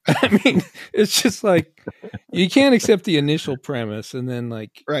 I mean, it's just like you can't accept the initial premise, and then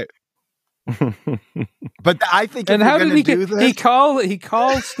like right. But I think, and how did he do this? He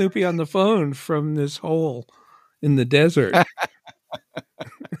called Snoopy on the phone from this hole in the desert.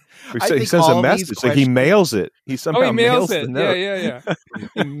 He sends a message. So he mails it. He somehow mails it. Yeah.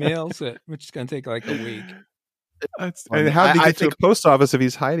 He mails it, which is going to take like a week. And how did he get to a post office if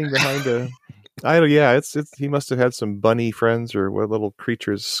he's hiding behind a? I don't. Yeah, it's. He must have had some bunny friends or what little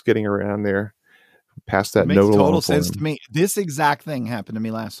creatures skidding around there. Past that note, makes total sense to me. This exact thing happened to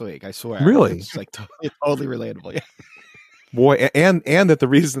me last week. I swear. Really? It's like totally relatable. Yeah. Boy, and that the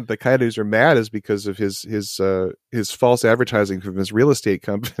reason that the coyotes are mad is because of his false advertising from his real estate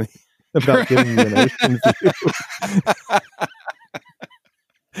company about giving you an ocean view.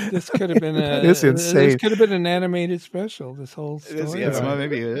 This could have been it's insane. This could have been an animated special. This whole story.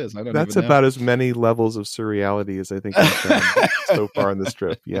 Maybe it is. I don't. That's about as many levels of surreality as I think I've found so far in this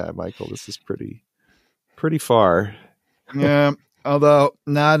trip. Yeah, Michael, this is pretty far. Yeah, although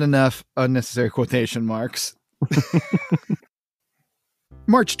not enough unnecessary quotation marks.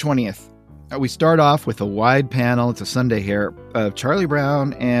 March 20th. We start off with a wide panel. It's a Sunday here of Charlie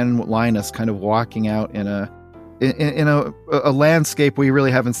Brown and Linus kind of walking out in a landscape we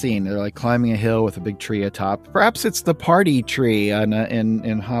really haven't seen. They're like climbing a hill with a big tree atop. Perhaps it's the party tree in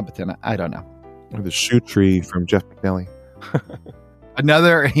Hobbiton. I don't know. Or the shoe tree from Jeff McNally.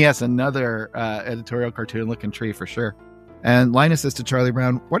 Another editorial cartoon looking tree for sure. And Linus says to Charlie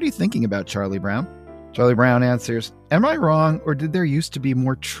Brown, "What are you thinking about, Charlie Brown?" Charlie Brown answers, "Am I wrong, or did there used to be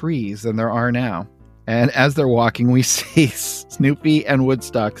more trees than there are now?" And as they're walking, we see Snoopy and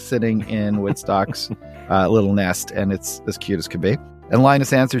Woodstock sitting in Woodstock's little nest, and it's as cute as could be. And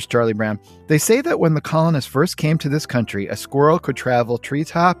Linus answers Charlie Brown, "They say that when the colonists first came to this country, a squirrel could travel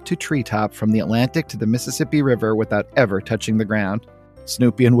treetop to treetop from the Atlantic to the Mississippi River without ever touching the ground."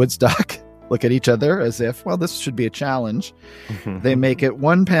 Snoopy and Woodstock look at each other as if, well, this should be a challenge. They make it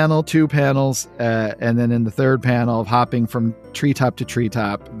 1 panel, 2 panels, and then in the 3rd panel of hopping from treetop to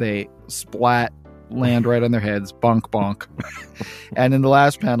treetop, they splat, land right on their heads, bonk, bonk. And in the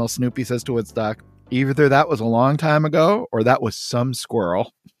last panel, Snoopy says to Woodstock, "Either that was a long time ago, or that was some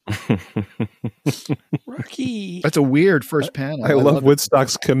squirrel." Rocky. That's a weird first panel. I love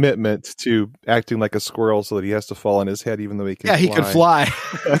Woodstock's commitment to acting like a squirrel so that he has to fall on his head even though he can fly. Yeah, he could fly.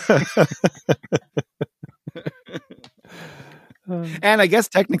 And I guess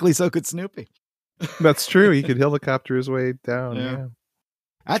technically so could Snoopy. That's true. He could helicopter his way down. Yeah.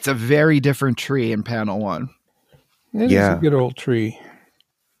 That's a very different tree in panel 1. It is a good old tree.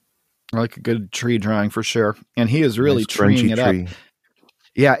 I like a good tree drawing for sure. And he is really treeing it tree. up.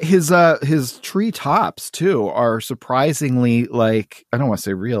 Yeah, his tree tops too are surprisingly, like, I don't want to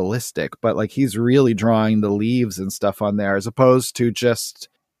say realistic, but like he's really drawing the leaves and stuff on there, as opposed to just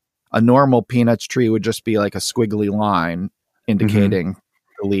a normal Peanuts tree would just be like a squiggly line indicating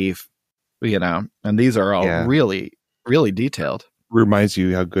the leaf, and these are all really, really detailed. Reminds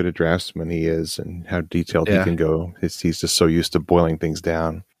you how good a draftsman he is and how detailed he can go. He's just so used to boiling things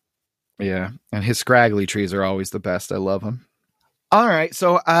down. Yeah, and his scraggly trees are always the best. I love them. All right,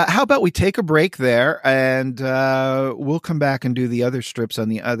 so how about we take a break there, and we'll come back and do the other strips on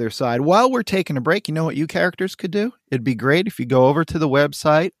the other side. While we're taking a break, you know what you characters could do? It'd be great if you go over to the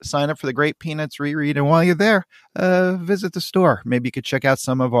website, sign up for the Great Peanuts Reread, and while you're there, visit the store. Maybe you could check out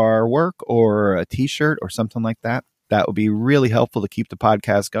some of our work or a T-shirt or something like that. That would be really helpful to keep the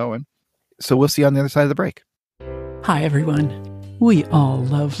podcast going. So we'll see you on the other side of the break. Hi, everyone. We all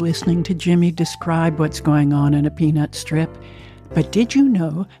love listening to Jimmy describe what's going on in a Peanut strip. But did you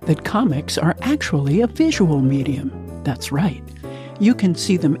know that comics are actually a visual medium? That's right. You can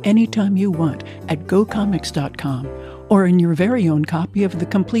see them anytime you want at GoComics.com or in your very own copy of The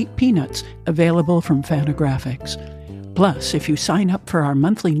Complete Peanuts, available from Fantagraphics. Plus, if you sign up for our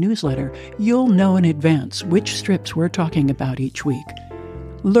monthly newsletter, you'll know in advance which strips we're talking about each week.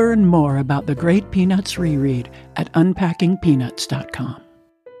 Learn more about the Great Peanuts Reread at UnpackingPeanuts.com.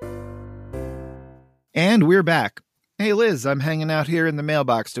 And we're back. Hey, Liz, I'm hanging out here in the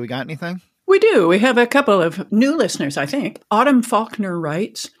mailbox. Do we got anything? We do. We have a couple of new listeners, I think. Autumn Faulkner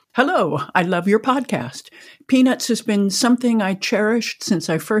writes, "Hello, I love your podcast. Peanuts has been something I cherished since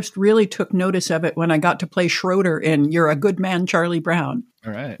I first really took notice of it when I got to play Schroeder in You're a Good Man, Charlie Brown.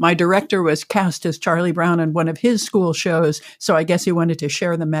 All right. My director was cast as Charlie Brown in one of his school shows, so I guess he wanted to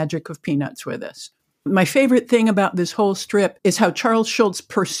share the magic of Peanuts with us. My favorite thing about this whole strip is how Charles Schulz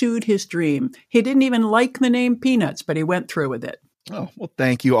pursued his dream. He didn't even like the name Peanuts, but he went through with it." Oh, well,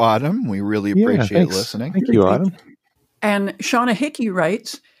 thank you, Autumn. We really appreciate listening. Thank you, Autumn. And Shauna Hickey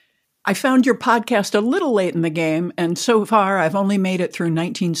writes, "I found your podcast a little late in the game, and so far I've only made it through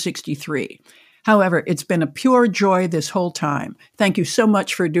 1963. However, it's been a pure joy this whole time. Thank you so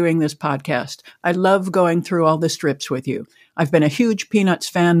much for doing this podcast. I love going through all the strips with you. I've been a huge Peanuts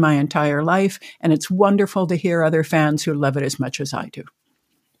fan my entire life, and it's wonderful to hear other fans who love it as much as I do."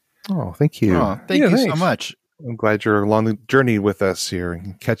 Oh, thank you. Oh, thank you so much. I'm glad you're along the journey with us here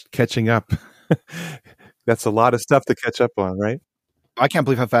and catching up. That's a lot of stuff to catch up on, right? I can't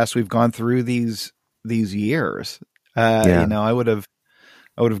believe how fast we've gone through these years. Yeah. You know, I would have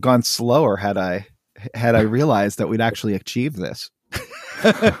gone slower had I realized that we'd actually achieve this.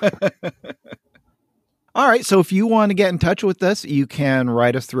 All right. So if you want to get in touch with us, you can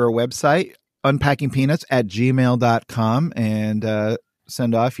write us through our website, unpackingpeanuts@gmail.com, and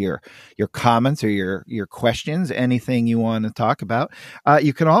send off your comments or your questions, anything you want to talk about.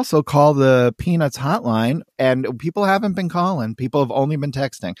 You can also call the Peanuts hotline, and people haven't been calling. People have only been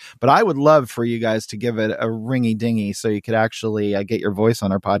texting. But I would love for you guys to give it a ringy-dingy so you could actually get your voice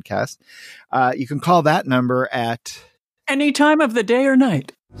on our podcast. You can call that number at any time of the day or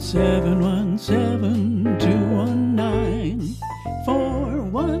night.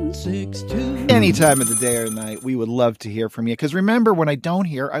 717-219-4162. Any time of the day or night. We would love to hear from you. Because remember, when I don't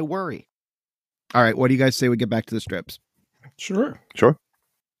hear, I worry. All right. What do you guys say we get back to the strips? Sure.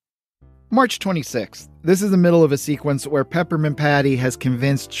 March 26th. This is the middle of a sequence where Peppermint Patty has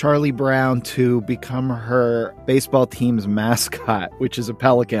convinced Charlie Brown to become her baseball team's mascot, which is a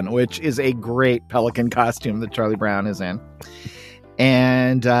pelican, which is a great pelican costume that Charlie Brown is in.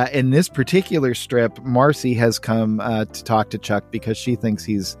 And in this particular strip, Marcy has come to talk to Chuck because she thinks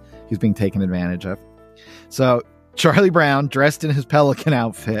he's being taken advantage of. So Charlie Brown, dressed in his pelican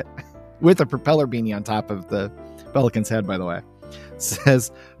outfit, with a propeller beanie on top of the pelican's head, by the way,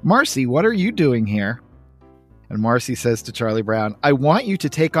 says, "Marcy, what are you doing here?" And Marcy says to Charlie Brown, "I want you to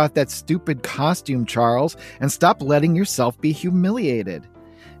take off that stupid costume, Charles, and stop letting yourself be humiliated.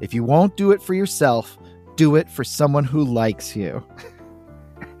 If you won't do it for yourself, do it for someone who likes you."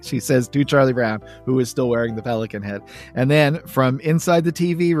 She says to Charlie Brown, who is still wearing the pelican head. And then from inside the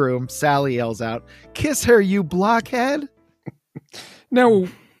TV room, Sally yells out, "Kiss her, you blockhead." Now,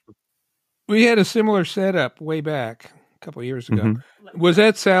 we had a similar setup way back a couple of years ago. Mm-hmm. Was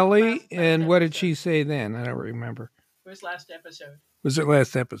that Sally? And what did she say then? I don't remember. It was last episode. Was it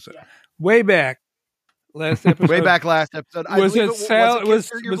last episode? Yeah. Way back. Last episode. Way back last episode. Was it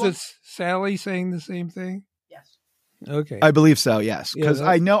Sally saying the same thing? Yes. Okay. I believe so, yes. Because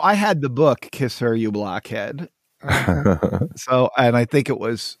I know I had the book, Kiss Her, You Blockhead. So, and I think it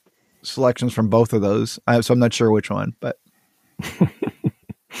was selections from both of those. So I'm not sure which one, but.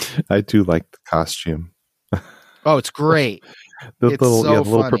 I do like the costume. Oh, it's great. The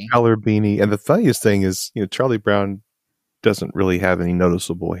little propeller beanie. And the funniest thing is, Charlie Brown doesn't really have any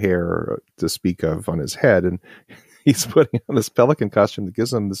noticeable hair to speak of on his head. And he's putting on this pelican costume that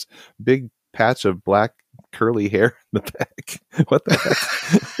gives him this big patch of black curly hair in the back. What the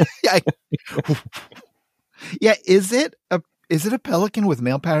heck? Yeah. Is it a pelican with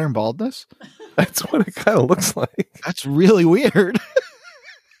male pattern baldness? That's what it kind of looks like. That's really weird.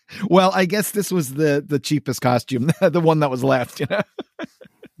 Well, I guess this was the cheapest costume, the one that was left,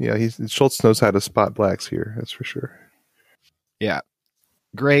 Yeah, Schulz knows how to spot blacks here, that's for sure. Yeah.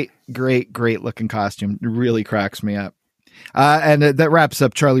 Great looking costume. It really cracks me up. And that wraps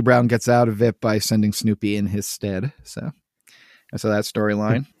up. Charlie Brown gets out of it by sending Snoopy in his stead. So that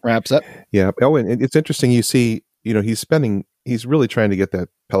storyline wraps up. Yeah. Oh, and it's interesting. You see, he's really trying to get that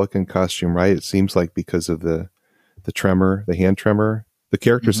pelican costume right. It seems like because of the tremor, the hand tremor, the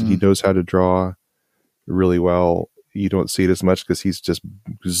characters that he knows how to draw really well. You don't see it as much because he's just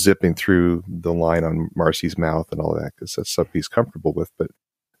zipping through the line on Marcy's mouth and all that, because that's something he's comfortable with. But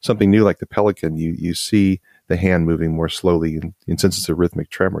something new like the pelican, you see the hand moving more slowly, and since it's a rhythmic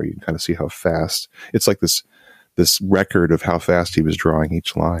tremor, you can kind of see how fast. It's like this record of how fast he was drawing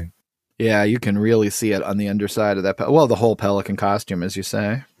each line. Yeah, you can really see it on the underside of that. The whole pelican costume, as you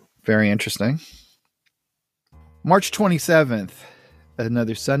say. Very interesting. March 27th.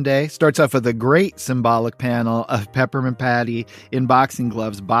 another Sunday. Starts off with a great symbolic panel of Peppermint Patty in boxing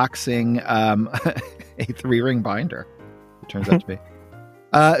gloves boxing a 3-ring binder, it turns out to be.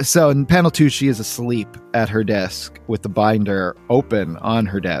 So in panel 2, she is asleep at her desk with the binder open on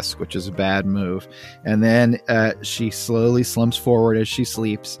her desk, which is a bad move. And then she slowly slumps forward as she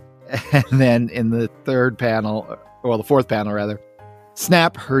sleeps. And then in the fourth panel rather,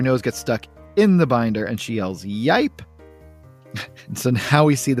 snap, her nose gets stuck in the binder and she yells, "Yipe!" And so now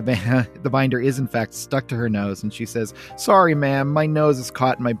we see the binder is in fact stuck to her nose, and she says, "Sorry, ma'am, my nose is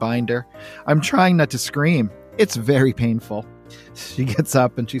caught in my binder. I'm trying not to scream. It's very painful." She gets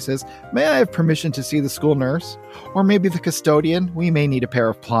up and she says, "May I have permission to see the school nurse? Or maybe the custodian? We may need a pair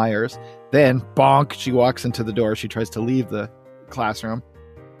of pliers." Then, bonk, she walks into the door. She tries to leave the classroom.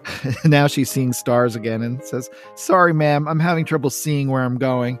 Now she's seeing stars again and says, "Sorry, ma'am, I'm having trouble seeing where I'm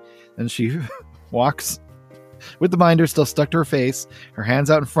going." And she walks with the binder still stuck to her face, her hands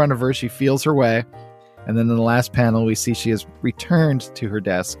out in front of her. She feels her way. And then in the last panel, we see she has returned to her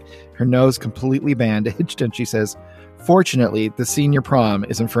desk, her nose completely bandaged, and she says, "Fortunately, the senior prom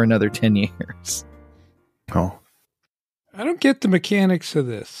isn't for another 10 years. Oh. I don't get the mechanics of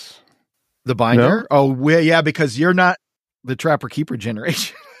this. The binder? No? Oh, yeah, because you're not the Trapper Keeper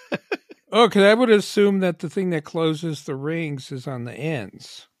generation. Oh, because I would assume that the thing that closes the rings is on the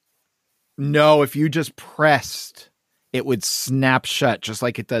ends. No, if you just pressed, it would snap shut just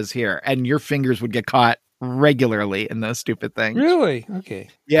like it does here. And your fingers would get caught regularly in those stupid things. Really? Okay.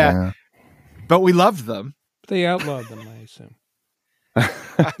 Yeah. But we loved them. They outlawed them, I assume.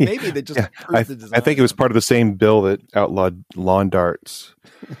 Maybe they just I think it was part of the same bill that outlawed lawn darts.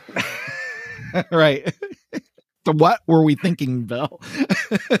 Right. So what were we thinking, Bill?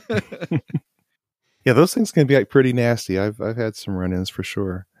 Yeah, those things can be like pretty nasty. I've had some run-ins for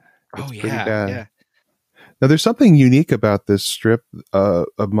sure. It's pretty bad. Yeah. Now, there's something unique about this strip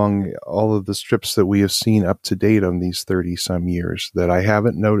among all of the strips that we have seen up to date on these 30-some years that I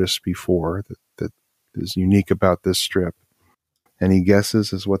haven't noticed before that is unique about this strip. Any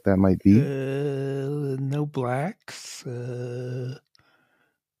guesses as what that might be? No blacks.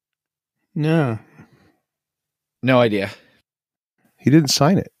 No. No idea. He didn't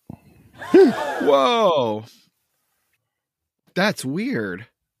sign it. Whoa. That's weird.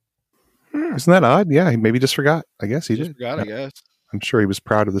 Isn't that odd? Yeah, he maybe just forgot. I guess he did. Forgot, I guess. I'm sure he was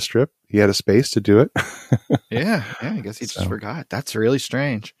proud of the strip. He had a space to do it. Yeah, I guess he just forgot. That's really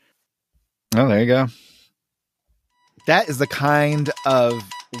strange. Oh, there you go. That is the kind of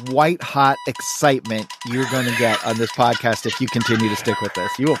white-hot excitement you're going to get on this podcast if you continue to stick with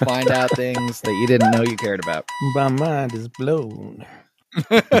this. You will find out things that you didn't know you cared about. My mind is blown.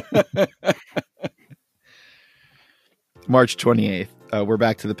 March 28th. We're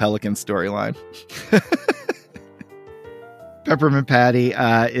back to the Pelican storyline. Peppermint Patty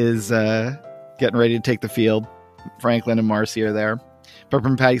is getting ready to take the field. Franklin and Marcy are there.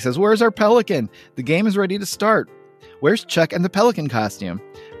 Peppermint Patty says, "Where's our pelican? The game is ready to start. Where's Chuck and the pelican costume?"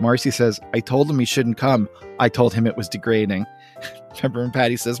 Marcy says, "I told him he shouldn't come. I told him it was degrading." Peppermint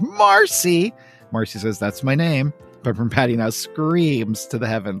Patty says, "Marcy!" Marcy says, "That's my name." Peppermint Patty now screams to the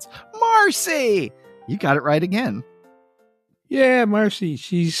heavens, "Marcy!" You got it right again. Yeah, Marcy.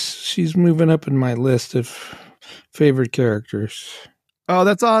 She's moving up in my list of favorite characters. Oh,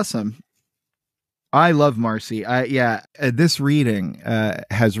 that's awesome. I love Marcy. This reading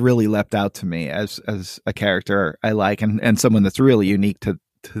has really leapt out to me as a character I like, and someone that's really unique to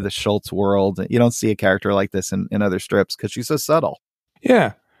the Schultz world. You don't see a character like this in other strips because she's so subtle.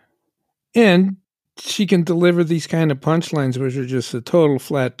 Yeah. And she can deliver these kind of punchlines, which are just a total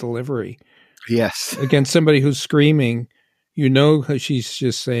flat delivery. Yes. Against somebody who's screaming, you know, she's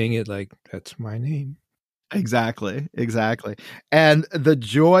just saying it like, "That's my name." Exactly. And the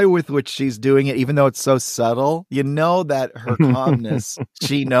joy with which she's doing it, even though it's so subtle, you know that her calmness,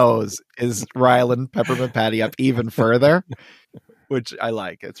 she knows, is riling Peppermint Patty up even further, which I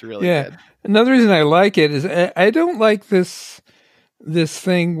like. It's really good. Another reason I like it is I don't like this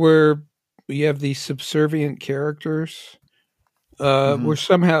thing where we have these subservient characters where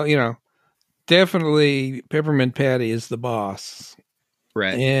somehow, definitely Peppermint Patty is the boss.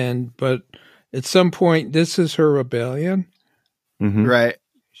 Right. But at some point, this is her rebellion. Mm-hmm. Right.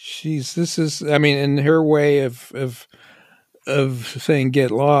 In her way of saying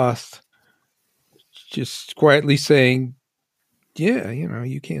get lost, just quietly saying, yeah,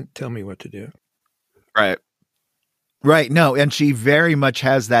 you can't tell me what to do. Right. No, and she very much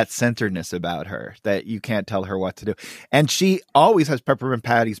has that centeredness about her that you can't tell her what to do. And she always has Peppermint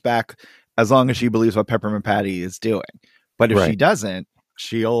Patty's back as long as she believes what Peppermint Patty is doing. But if she doesn't,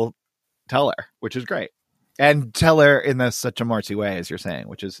 she'll tell her, which is great. And tell her in such a Marcy way, as you're saying,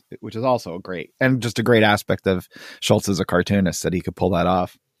 which is also great, and just a great aspect of Schultz as a cartoonist that he could pull that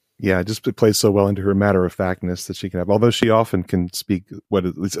off. Yeah, just it plays so well into her matter-of-factness that she can have, although she often can speak what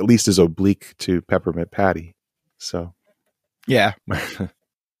at least is oblique to Peppermint Patty. So, yeah.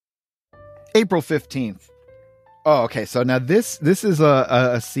 April 15th. Oh, okay. So now this is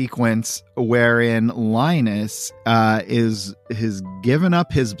a sequence wherein Linus is given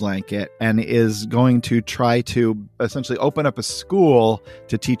up his blanket and is going to try to essentially open up a school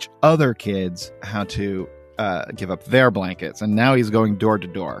to teach other kids how to give up their blankets. And now he's going door to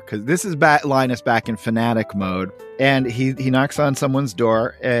door because this is Linus back in fanatic mode. And he knocks on someone's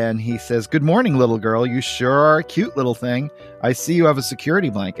door and he says, "Good morning, little girl. You sure are a cute little thing. I see you have a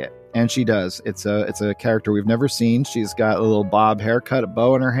security blanket." And she does. It's a character we've never seen. She's got a little bob haircut, a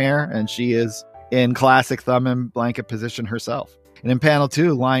bow in her hair, and she is in classic thumb and blanket position herself. And in panel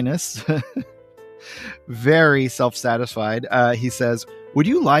 2, Linus, very self-satisfied, he says, "Would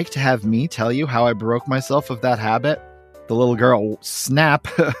you like to have me tell you how I broke myself of that habit?" The little girl, snap,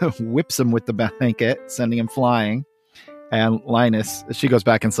 whips him with the blanket, sending him flying. And Linus, she goes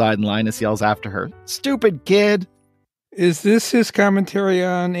back inside, and Linus yells after her, "Stupid kid!" Is this his commentary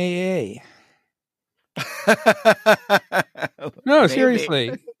on AA? No,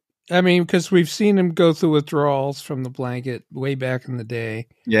 seriously. I mean, because we've seen him go through withdrawals from the blanket way back in the day.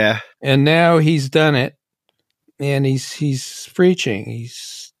 Yeah. And now he's done it, and he's preaching.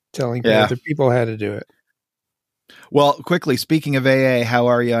 He's telling other people how to do it. Well, quickly, speaking of AA, how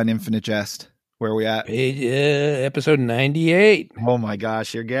are you on Infinite Jest? Where are we at? Episode 98. Oh my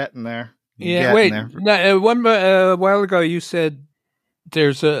gosh, you're getting there. Yeah, wait. A while ago, you said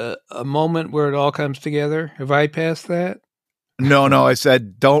there's a moment where it all comes together. Have I passed that? No, I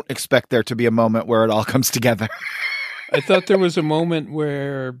said don't expect there to be a moment where it all comes together. I thought there was a moment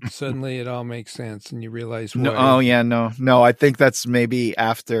where suddenly it all makes sense and you realize why. No, oh, yeah, no. I think that's maybe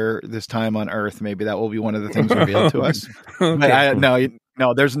after this time on Earth. Maybe that will be one of the things revealed to us. Okay. But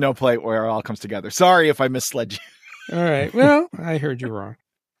no, there's no plate where it all comes together. Sorry if I misled you. All right. Well, I heard you wrong.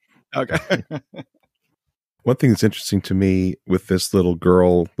 Okay. One thing that's interesting to me with this little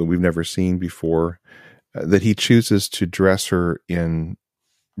girl that we've never seen before, that he chooses to dress her in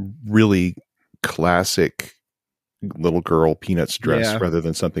really classic little girl Peanuts dress rather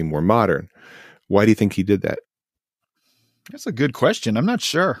than something more modern. Why do you think he did that? That's a good question. I'm not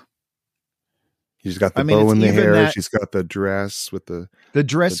sure. She's got the bow in the hair. She's got the dress with the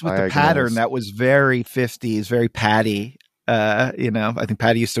dress with the pattern that was very 50s, very Patty. I think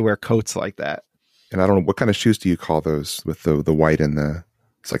Patty used to wear coats like that. And I don't know, what kind of shoes do you call those with the white and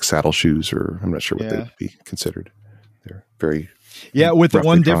it's like saddle shoes, or I'm not sure what they'd be considered. They're very with the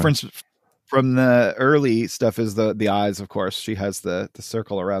one difference from the early stuff is the eyes. Of course, she has the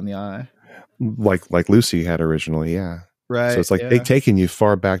circle around the eye, like Lucy had originally. Yeah, right. So it's like they've taken you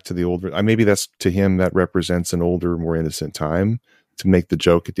far back to the older. Maybe that's to him that represents an older, more innocent time, to make the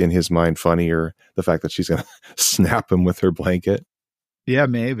joke in his mind funny, or the fact that she's going to snap him with her blanket. Yeah,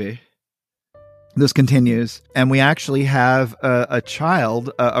 maybe. This continues, and we actually have a child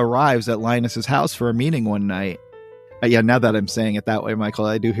arrives at Linus's house for a meeting one night. Now that I'm saying it that way, Michael,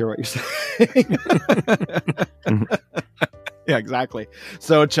 I do hear what you're saying. Yeah, exactly.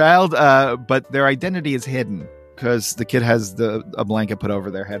 So a child, but their identity is hidden because the kid has a blanket put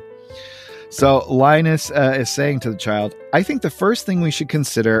over their head. So Linus is saying to the child, "I think the first thing we should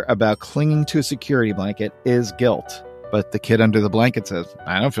consider about clinging to a security blanket is guilt." But the kid under the blanket says,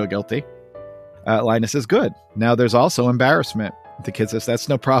 "I don't feel guilty." Linus says, "Good. Now there's also embarrassment." The kid says, "That's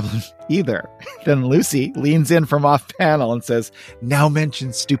no problem either." Then Lucy leans in from off panel and says, "Now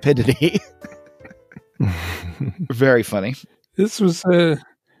mention stupidity." Very funny. This was a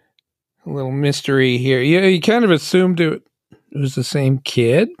little mystery here. You kind of assumed it was the same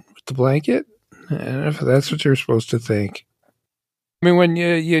kid with the blanket. I don't know if that's what you're supposed to think. I mean, when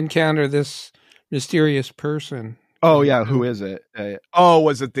you encounter this mysterious person. Oh, yeah. Who is it?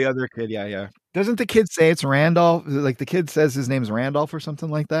 Was it the other kid? Yeah. Doesn't the kid say it's Randolph? Like the kid says his name's Randolph or something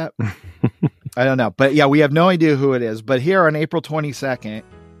like that? I don't know. But yeah, we have no idea who it is. But here on April 22nd,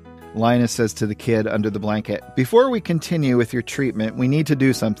 Linus says to the kid under the blanket, "Before we continue with your treatment, we need to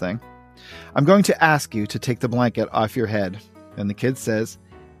do something. I'm going to ask you to take the blanket off your head." And the kid says,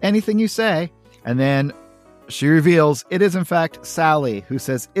 "Anything you say." And then she reveals it is in fact Sally, who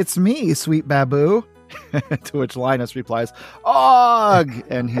says, "It's me, sweet Babu." To which Linus replies, "Og!"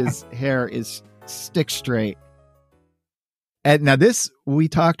 And his hair is stick straight. And now this we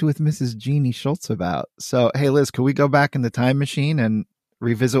talked with Mrs. Jeannie Schultz about. So, hey, Liz, can we go back in the time machine and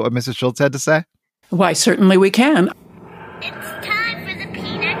revisit what Mrs. Schultz had to say? Why, certainly we can. It's time for the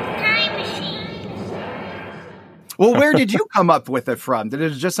Peanuts Time Machine. Well, where did you come up with it from? Did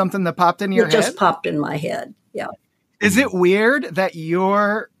it just something that popped in your head? It just popped in my head. Yeah. Is it weird that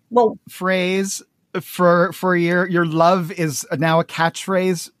your phrase for your love is now a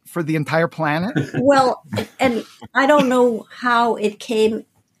catchphrase for the entire planet? Well, and I don't know how it came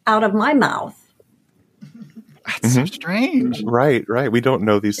out of my mouth. That's so strange. Right. We don't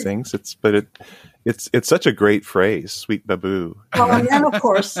know these things. It's such a great phrase, sweet baboo. Well, and then, of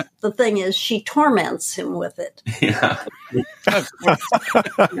course, the thing is she torments him with it. Yeah.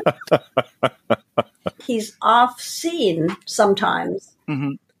 He's off scene sometimes.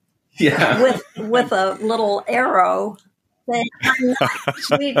 Mm-hmm. Yeah. With a little arrow saying, I'm not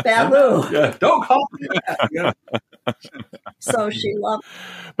sweet baboo. Yeah. Don't call me that. Yeah. So she loved.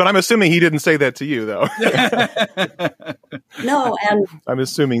 But I'm assuming he didn't say that to you, though. No, and I'm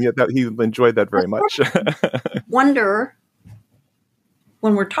assuming that he enjoyed that very much. Wonder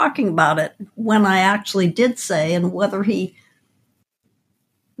when we're talking about it, when I actually did say and whether he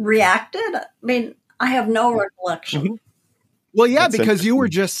reacted. I mean, I have no recollection. Mm-hmm. Well, yeah, That's because you were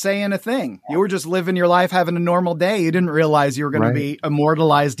just saying a thing. You were just living your life, having a normal day. You didn't realize you were going to be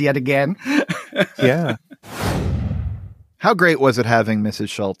immortalized yet again. Yeah. How great was it having Mrs.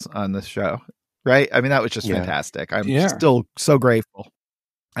 Schultz on this show? Right? I mean, that was just fantastic. I'm still so grateful.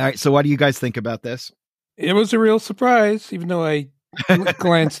 All right. So what do you guys think about this? It was a real surprise, even though I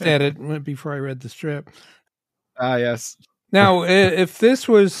glanced at it before I read the strip. Ah, yes. Now, if this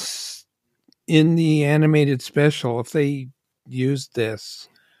was in the animated special, if they used this,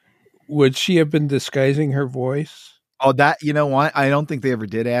 would she have been disguising her voice? Oh, you know what? I don't think they ever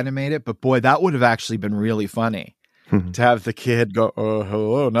did animate it, but boy, that would have actually been really funny. To have the kid go, oh,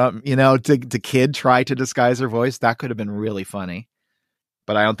 hello, not, to kid try to disguise her voice. That could have been really funny,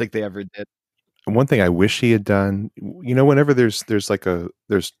 but I don't think they ever did. One thing I wish he had done, whenever there's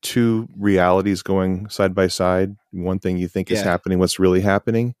two realities going side by side, one thing you think is happening, what's really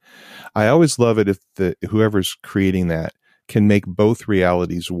happening. I always love it if whoever's creating that can make both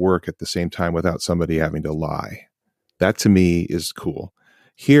realities work at the same time without somebody having to lie. That to me is cool.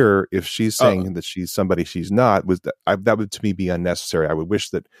 Here, if she's saying that she's somebody she's not, that would to me be unnecessary. I would wish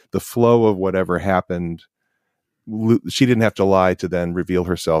that the flow of whatever happened, she didn't have to lie to then reveal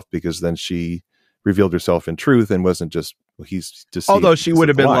herself, because then she revealed herself in truth and wasn't just he's deceived. Although she would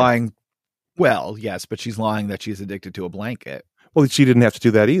have been lying. Well, yes, but she's lying that she's addicted to a blanket. Well, she didn't have to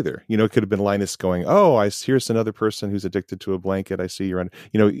do that either. It could have been Linus going, "Oh, here's another person who's addicted to a blanket. I see you're on."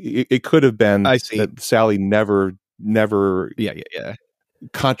 It could have been that Sally never. Yeah.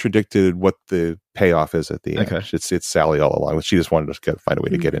 Contradicted what the payoff is at the end. It's Sally all along. She just wanted to find a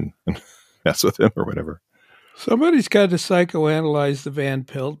way to get in and mess with him or whatever. Somebody's got to psychoanalyze the Van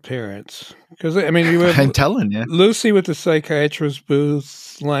Pelt parents, because you have I'm telling you, Lucy with the psychiatrist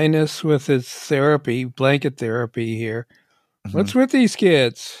booth, Linus with his blanket therapy here. Mm-hmm. What's with these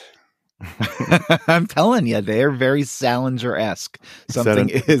kids? I'm telling you, they're very Salinger-esque. Something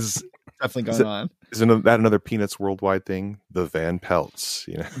is definitely going on. Isn't that another Peanuts worldwide thing? The Van Pelts,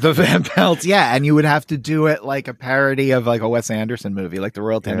 The Van Pelts, yeah. And you would have to do it like a parody of like a Wes Anderson movie, like the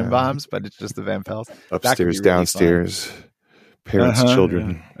Royal Tenenbaums, but it's just the Van Pelts. Upstairs, really downstairs, fun. Parents,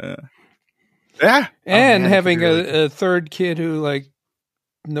 children. Yeah. And having a third kid who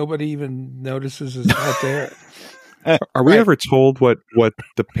nobody even notices is out there. Are we ever told what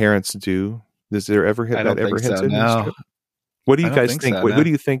the parents do? Is there ever hinted in the script? What do you guys think? Who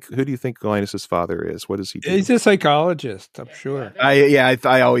do you think Linus's father is? What does he do? He's a psychologist, I'm sure.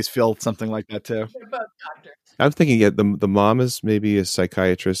 I always feel something like that too. They're both doctors. I'm thinking the mom is maybe a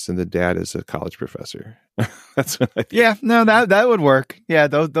psychiatrist and the dad is a college professor. That's what I think. Yeah, no, that would work. Yeah,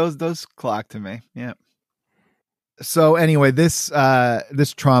 those clock to me. Yeah. So anyway, this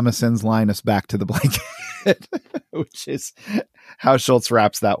trauma sends Linus back to the blanket, which is how Schultz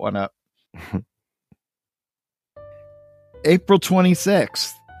wraps that one up. April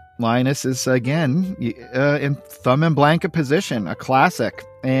 26th, Linus is again in thumb and blanket position, a classic.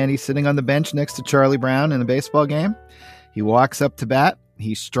 And he's sitting on the bench next to Charlie Brown in a baseball game. He walks up to bat.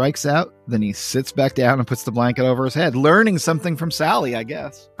 He strikes out. Then he sits back down and puts the blanket over his head, learning something from Sally, I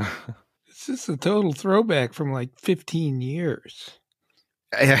guess. This is a total throwback from 15 years.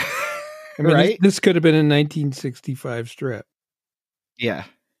 Right? This could have been a 1965 strip. Yeah.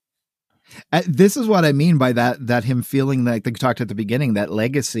 This is what I mean by that him feeling like they talked at the beginning, that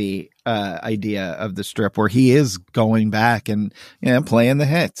legacy idea of the strip where he is going back and playing the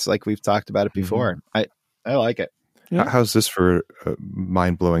hits like we've talked about it before. Mm-hmm. I like it. Yeah. How's this for a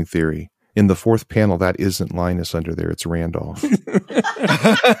mind-blowing theory? In the fourth panel, that isn't Linus under there. It's Randolph.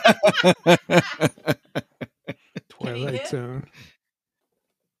 Twilight Zone.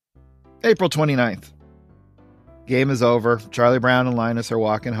 April 29th. Game is over. Charlie Brown and Linus are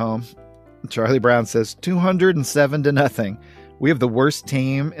walking home. Charlie Brown says, 207-0. We have the worst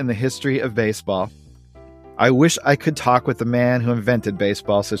team in the history of baseball. I wish I could talk with the man who invented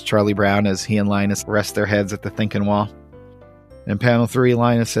baseball, says Charlie Brown as he and Linus rest their heads at the thinking wall. In panel 3,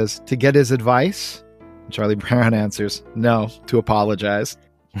 Linus says, to get his advice? Charlie Brown answers, no, to apologize.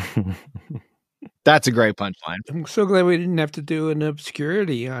 That's a great punchline. I'm so glad we didn't have to do an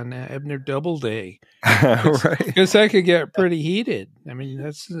obscurity on Abner Doubleday. Right. Because that could get pretty heated. I mean,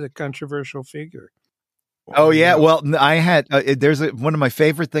 that's a controversial figure. Oh, yeah. Well, I had, one of my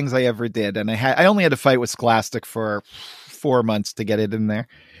favorite things I ever did, and I only had to fight with Scholastic for 4 months to get it in there,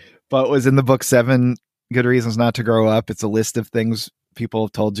 but it was in the book 7 Good Reasons Not to Grow Up. It's a list of things people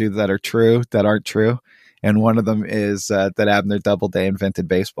have told you that are true, that aren't true. And one of them is that Abner Doubleday invented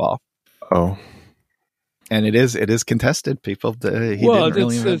baseball. Oh. And it is contested. People,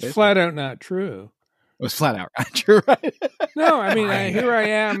 it's flat out not true. It was flat out not true, right? No, I mean, here I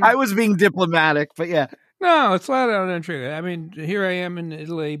am. I was being diplomatic, but yeah. No, it's flat out not true. I mean, here I am in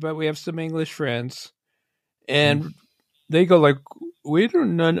Italy, but we have some English friends, and they go like, we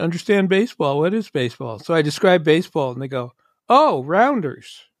don't understand baseball. What is baseball? So I describe baseball, and they go, oh,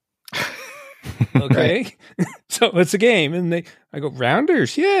 rounders. Okay. So it's a game. And I go,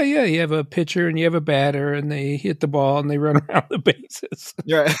 rounders? Yeah. You have a pitcher and you have a batter and they hit the ball and they run around the bases.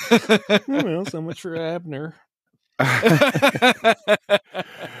 Right. Well, so much for Abner.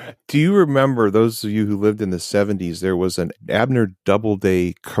 Do you remember, those of you who lived in the 70s, there was an Abner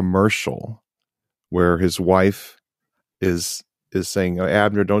Doubleday commercial where his wife is saying, oh,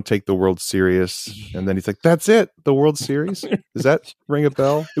 Abner, don't take the world serious. And then he's like, that's it, the World Series? Does that ring a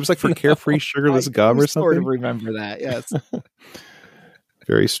bell? It was like for Carefree Sugarless Gum or something. I sort of remember that, yes.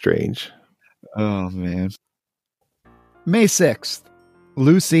 Very strange. Oh, man. May 6th.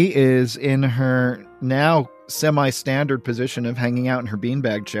 Lucy is in her now semi-standard position of hanging out in her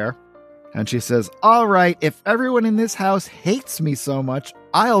beanbag chair. And she says, all right, if everyone in this house hates me so much,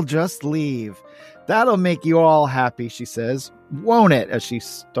 I'll just leave. That'll make you all happy, she says. Won't it? As she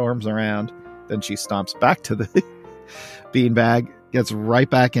storms around. Then she stomps back to the beanbag, gets right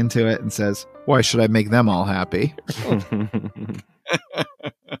back into it, and says, why should I make them all happy?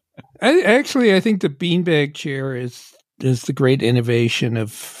 I think the beanbag chair is the great innovation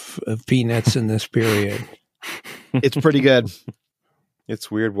of Peanuts in this period. It's pretty good. It's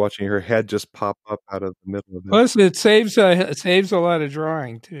weird watching her head just pop up out of the middle of it. Plus, it saves a lot of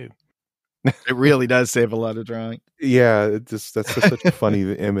drawing, too. It really does save a lot of drawing. Yeah, that's such a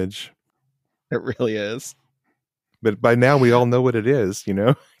funny image. It really is. But by now we all know what it is, you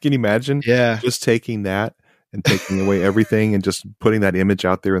know? Can you imagine? Yeah. Just taking that and taking away everything and just putting that image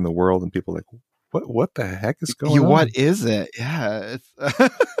out there in the world, and people are like, what the heck is going on? What is it? Yeah.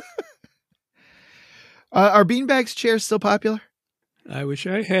 Are beanbags chairs still popular? I wish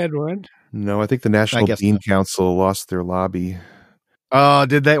I had one. No, I think the National Bean Council lost their lobby. Oh,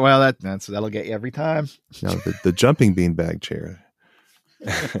 did they? Well, that'll get you every time. No, the jumping beanbag chair.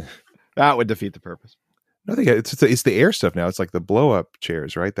 That would defeat the purpose. No, I think it's the air stuff now. It's like the blow up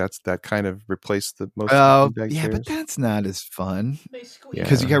chairs, right? that kind of replaced the most. Beanbag chairs. But that's not as fun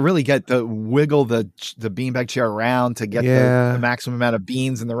because you can really get the wiggle the beanbag chair around to get the maximum amount of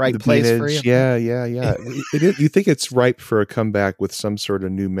beans in the right place for you. Yeah. You think it's ripe for a comeback with some sort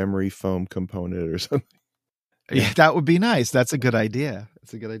of new memory foam component or something? Yeah, that would be nice. That's a good idea.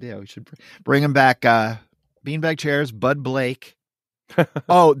 We should bring them back. Beanbag chairs, Bud Blake.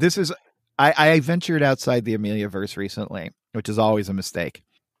 Oh, this is. I ventured outside the Amelia-verse recently, which is always a mistake.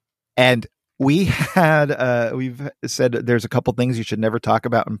 And we've said there's a couple things you should never talk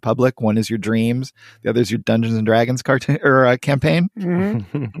about in public. One is your dreams. The other is your Dungeons and Dragons cartoon or campaign.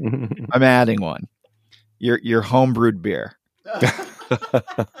 Mm-hmm. I'm adding one. Your homebrewed beer.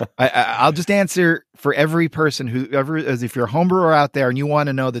 I'll just answer for every person if you're a homebrewer out there and you want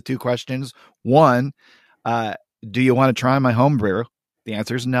to know the two questions. One, do you want to try my homebrew? The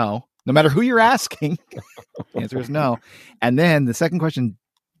answer is no. No matter who you're asking, the answer is no. And then the second question,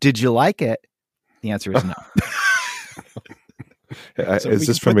 did you like it? The answer is no. So is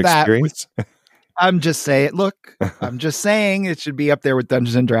this from experience? I'm just saying, it should be up there with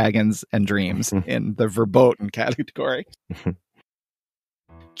Dungeons and Dragons and Dreams in the verboten category.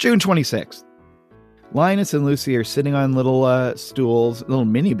 June 26th. Linus and Lucy are sitting on little stools, little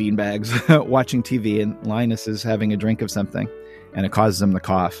mini beanbags, watching TV, and Linus is having a drink of something, and it causes him to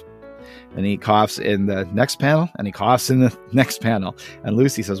cough. And he coughs in the next panel, and he coughs in the next panel. And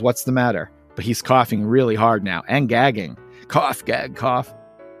Lucy says, what's the matter? But he's coughing really hard now, and gagging. Cough, gag, cough.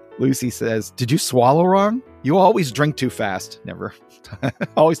 Lucy says, did you swallow wrong? You always drink too fast. Never.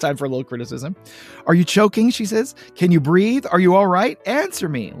 Always time for a little criticism. Are you choking? She says. Can you breathe? Are you all right? Answer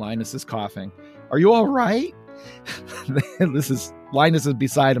me. Linus is coughing. Are you all right? Linus is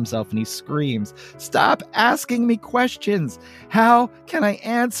beside himself and he screams, stop asking me questions. How can I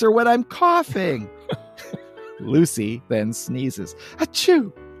answer when I'm coughing? Lucy then sneezes.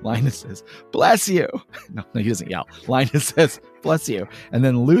 Achoo! Linus says, bless you. No, he doesn't yell. Linus says, bless you. And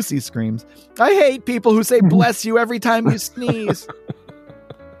then Lucy screams, I hate people who say bless you every time you sneeze.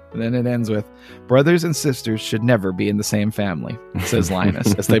 And then it ends with, brothers and sisters should never be in the same family, says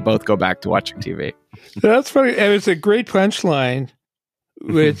Linus, as they both go back to watching TV. That's funny. And it's a great punchline,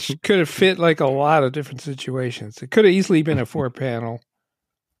 which could have fit like a lot of different situations. It could have easily been a 4-panel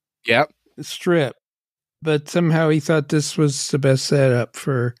strip. But somehow he thought this was the best setup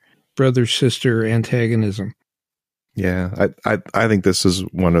for brother-sister antagonism. Yeah, I think this is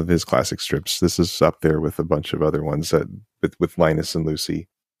one of his classic strips. This is up there with a bunch of other ones with Linus and Lucy.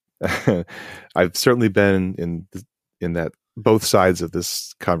 I've certainly been in that both sides of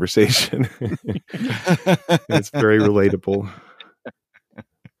this conversation. It's very relatable.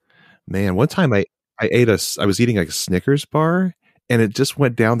 Man, one time I was eating like a Snickers bar. And it just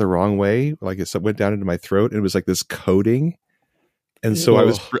went down the wrong way. Like it went down into my throat and it was like this coating. And so I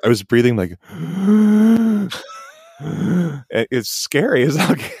was breathing like, it's scary as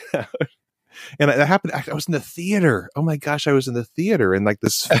all get out. And it happened. I was in the theater. Oh my gosh. I was in the theater and like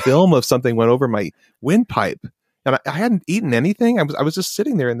this film of something went over my windpipe and I hadn't eaten anything. I was just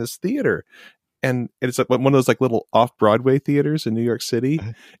sitting there in this theater. And it's like one of those like little off-Broadway theaters in New York City.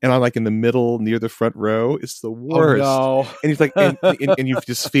 And I'm like in the middle near the front row. It's the worst. Oh, no. And he's like, and you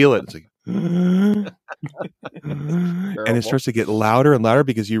just feel it. It's like, and it starts to get louder and louder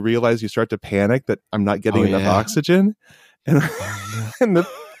because you realize you start to panic that I'm not getting enough oxygen. And, and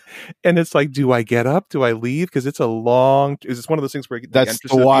it's like, do I get up? Do I leave? Because it's one of those things where that's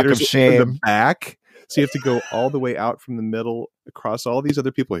the walk of shame. In the back. So you have to go all the way out from the middle across all these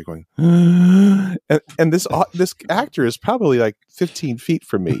other people. You're going, and this actor is probably like 15 feet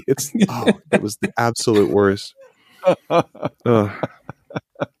from me. It was the absolute worst.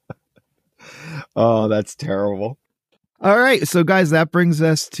 Oh, that's terrible. All right. So guys, that brings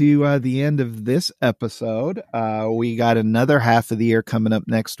us to the end of this episode. We got another half of the year coming up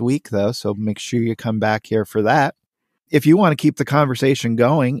next week though. So make sure you come back here for that. If you want to keep the conversation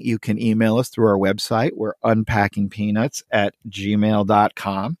going, you can email us through our website. We're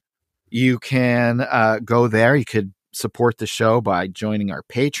unpackingpeanuts@gmail.com. You can go there. You could support the show by joining our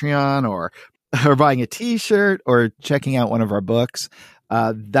Patreon or buying a t-shirt or checking out one of our books.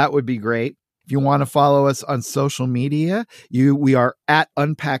 That would be great. If you want to follow us on social media, we are at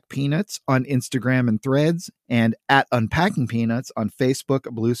Unpack Peanuts on Instagram and Threads and at Unpacking Peanuts on Facebook,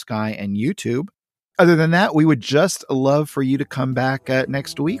 Blue Sky, and YouTube. Other than that, we would just love for you to come back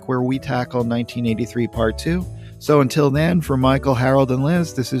next week where we tackle 1983 Part 2. So until then, for Michael, Harold, and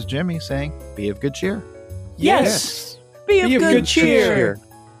Liz, this is Jimmy saying, be of good cheer. Yes. Be of good cheer.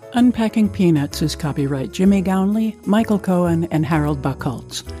 Unpacking Peanuts is copyright Jimmy Gownley, Michael Cohen, and Harold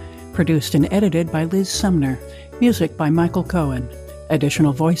Buchholz. Produced and edited by Liz Sumner. Music by Michael Cohen.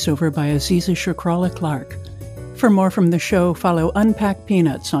 Additional voiceover by Aziza Shakrala Clark. For more from the show, follow Unpack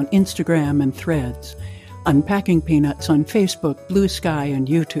Peanuts on Instagram and Threads, Unpacking Peanuts on Facebook, Blue Sky, and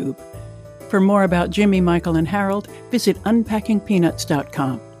YouTube. For more about Jimmy, Michael, and Harold, visit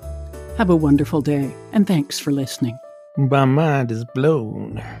unpackingpeanuts.com. Have a wonderful day, and thanks for listening. My mind is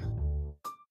blown.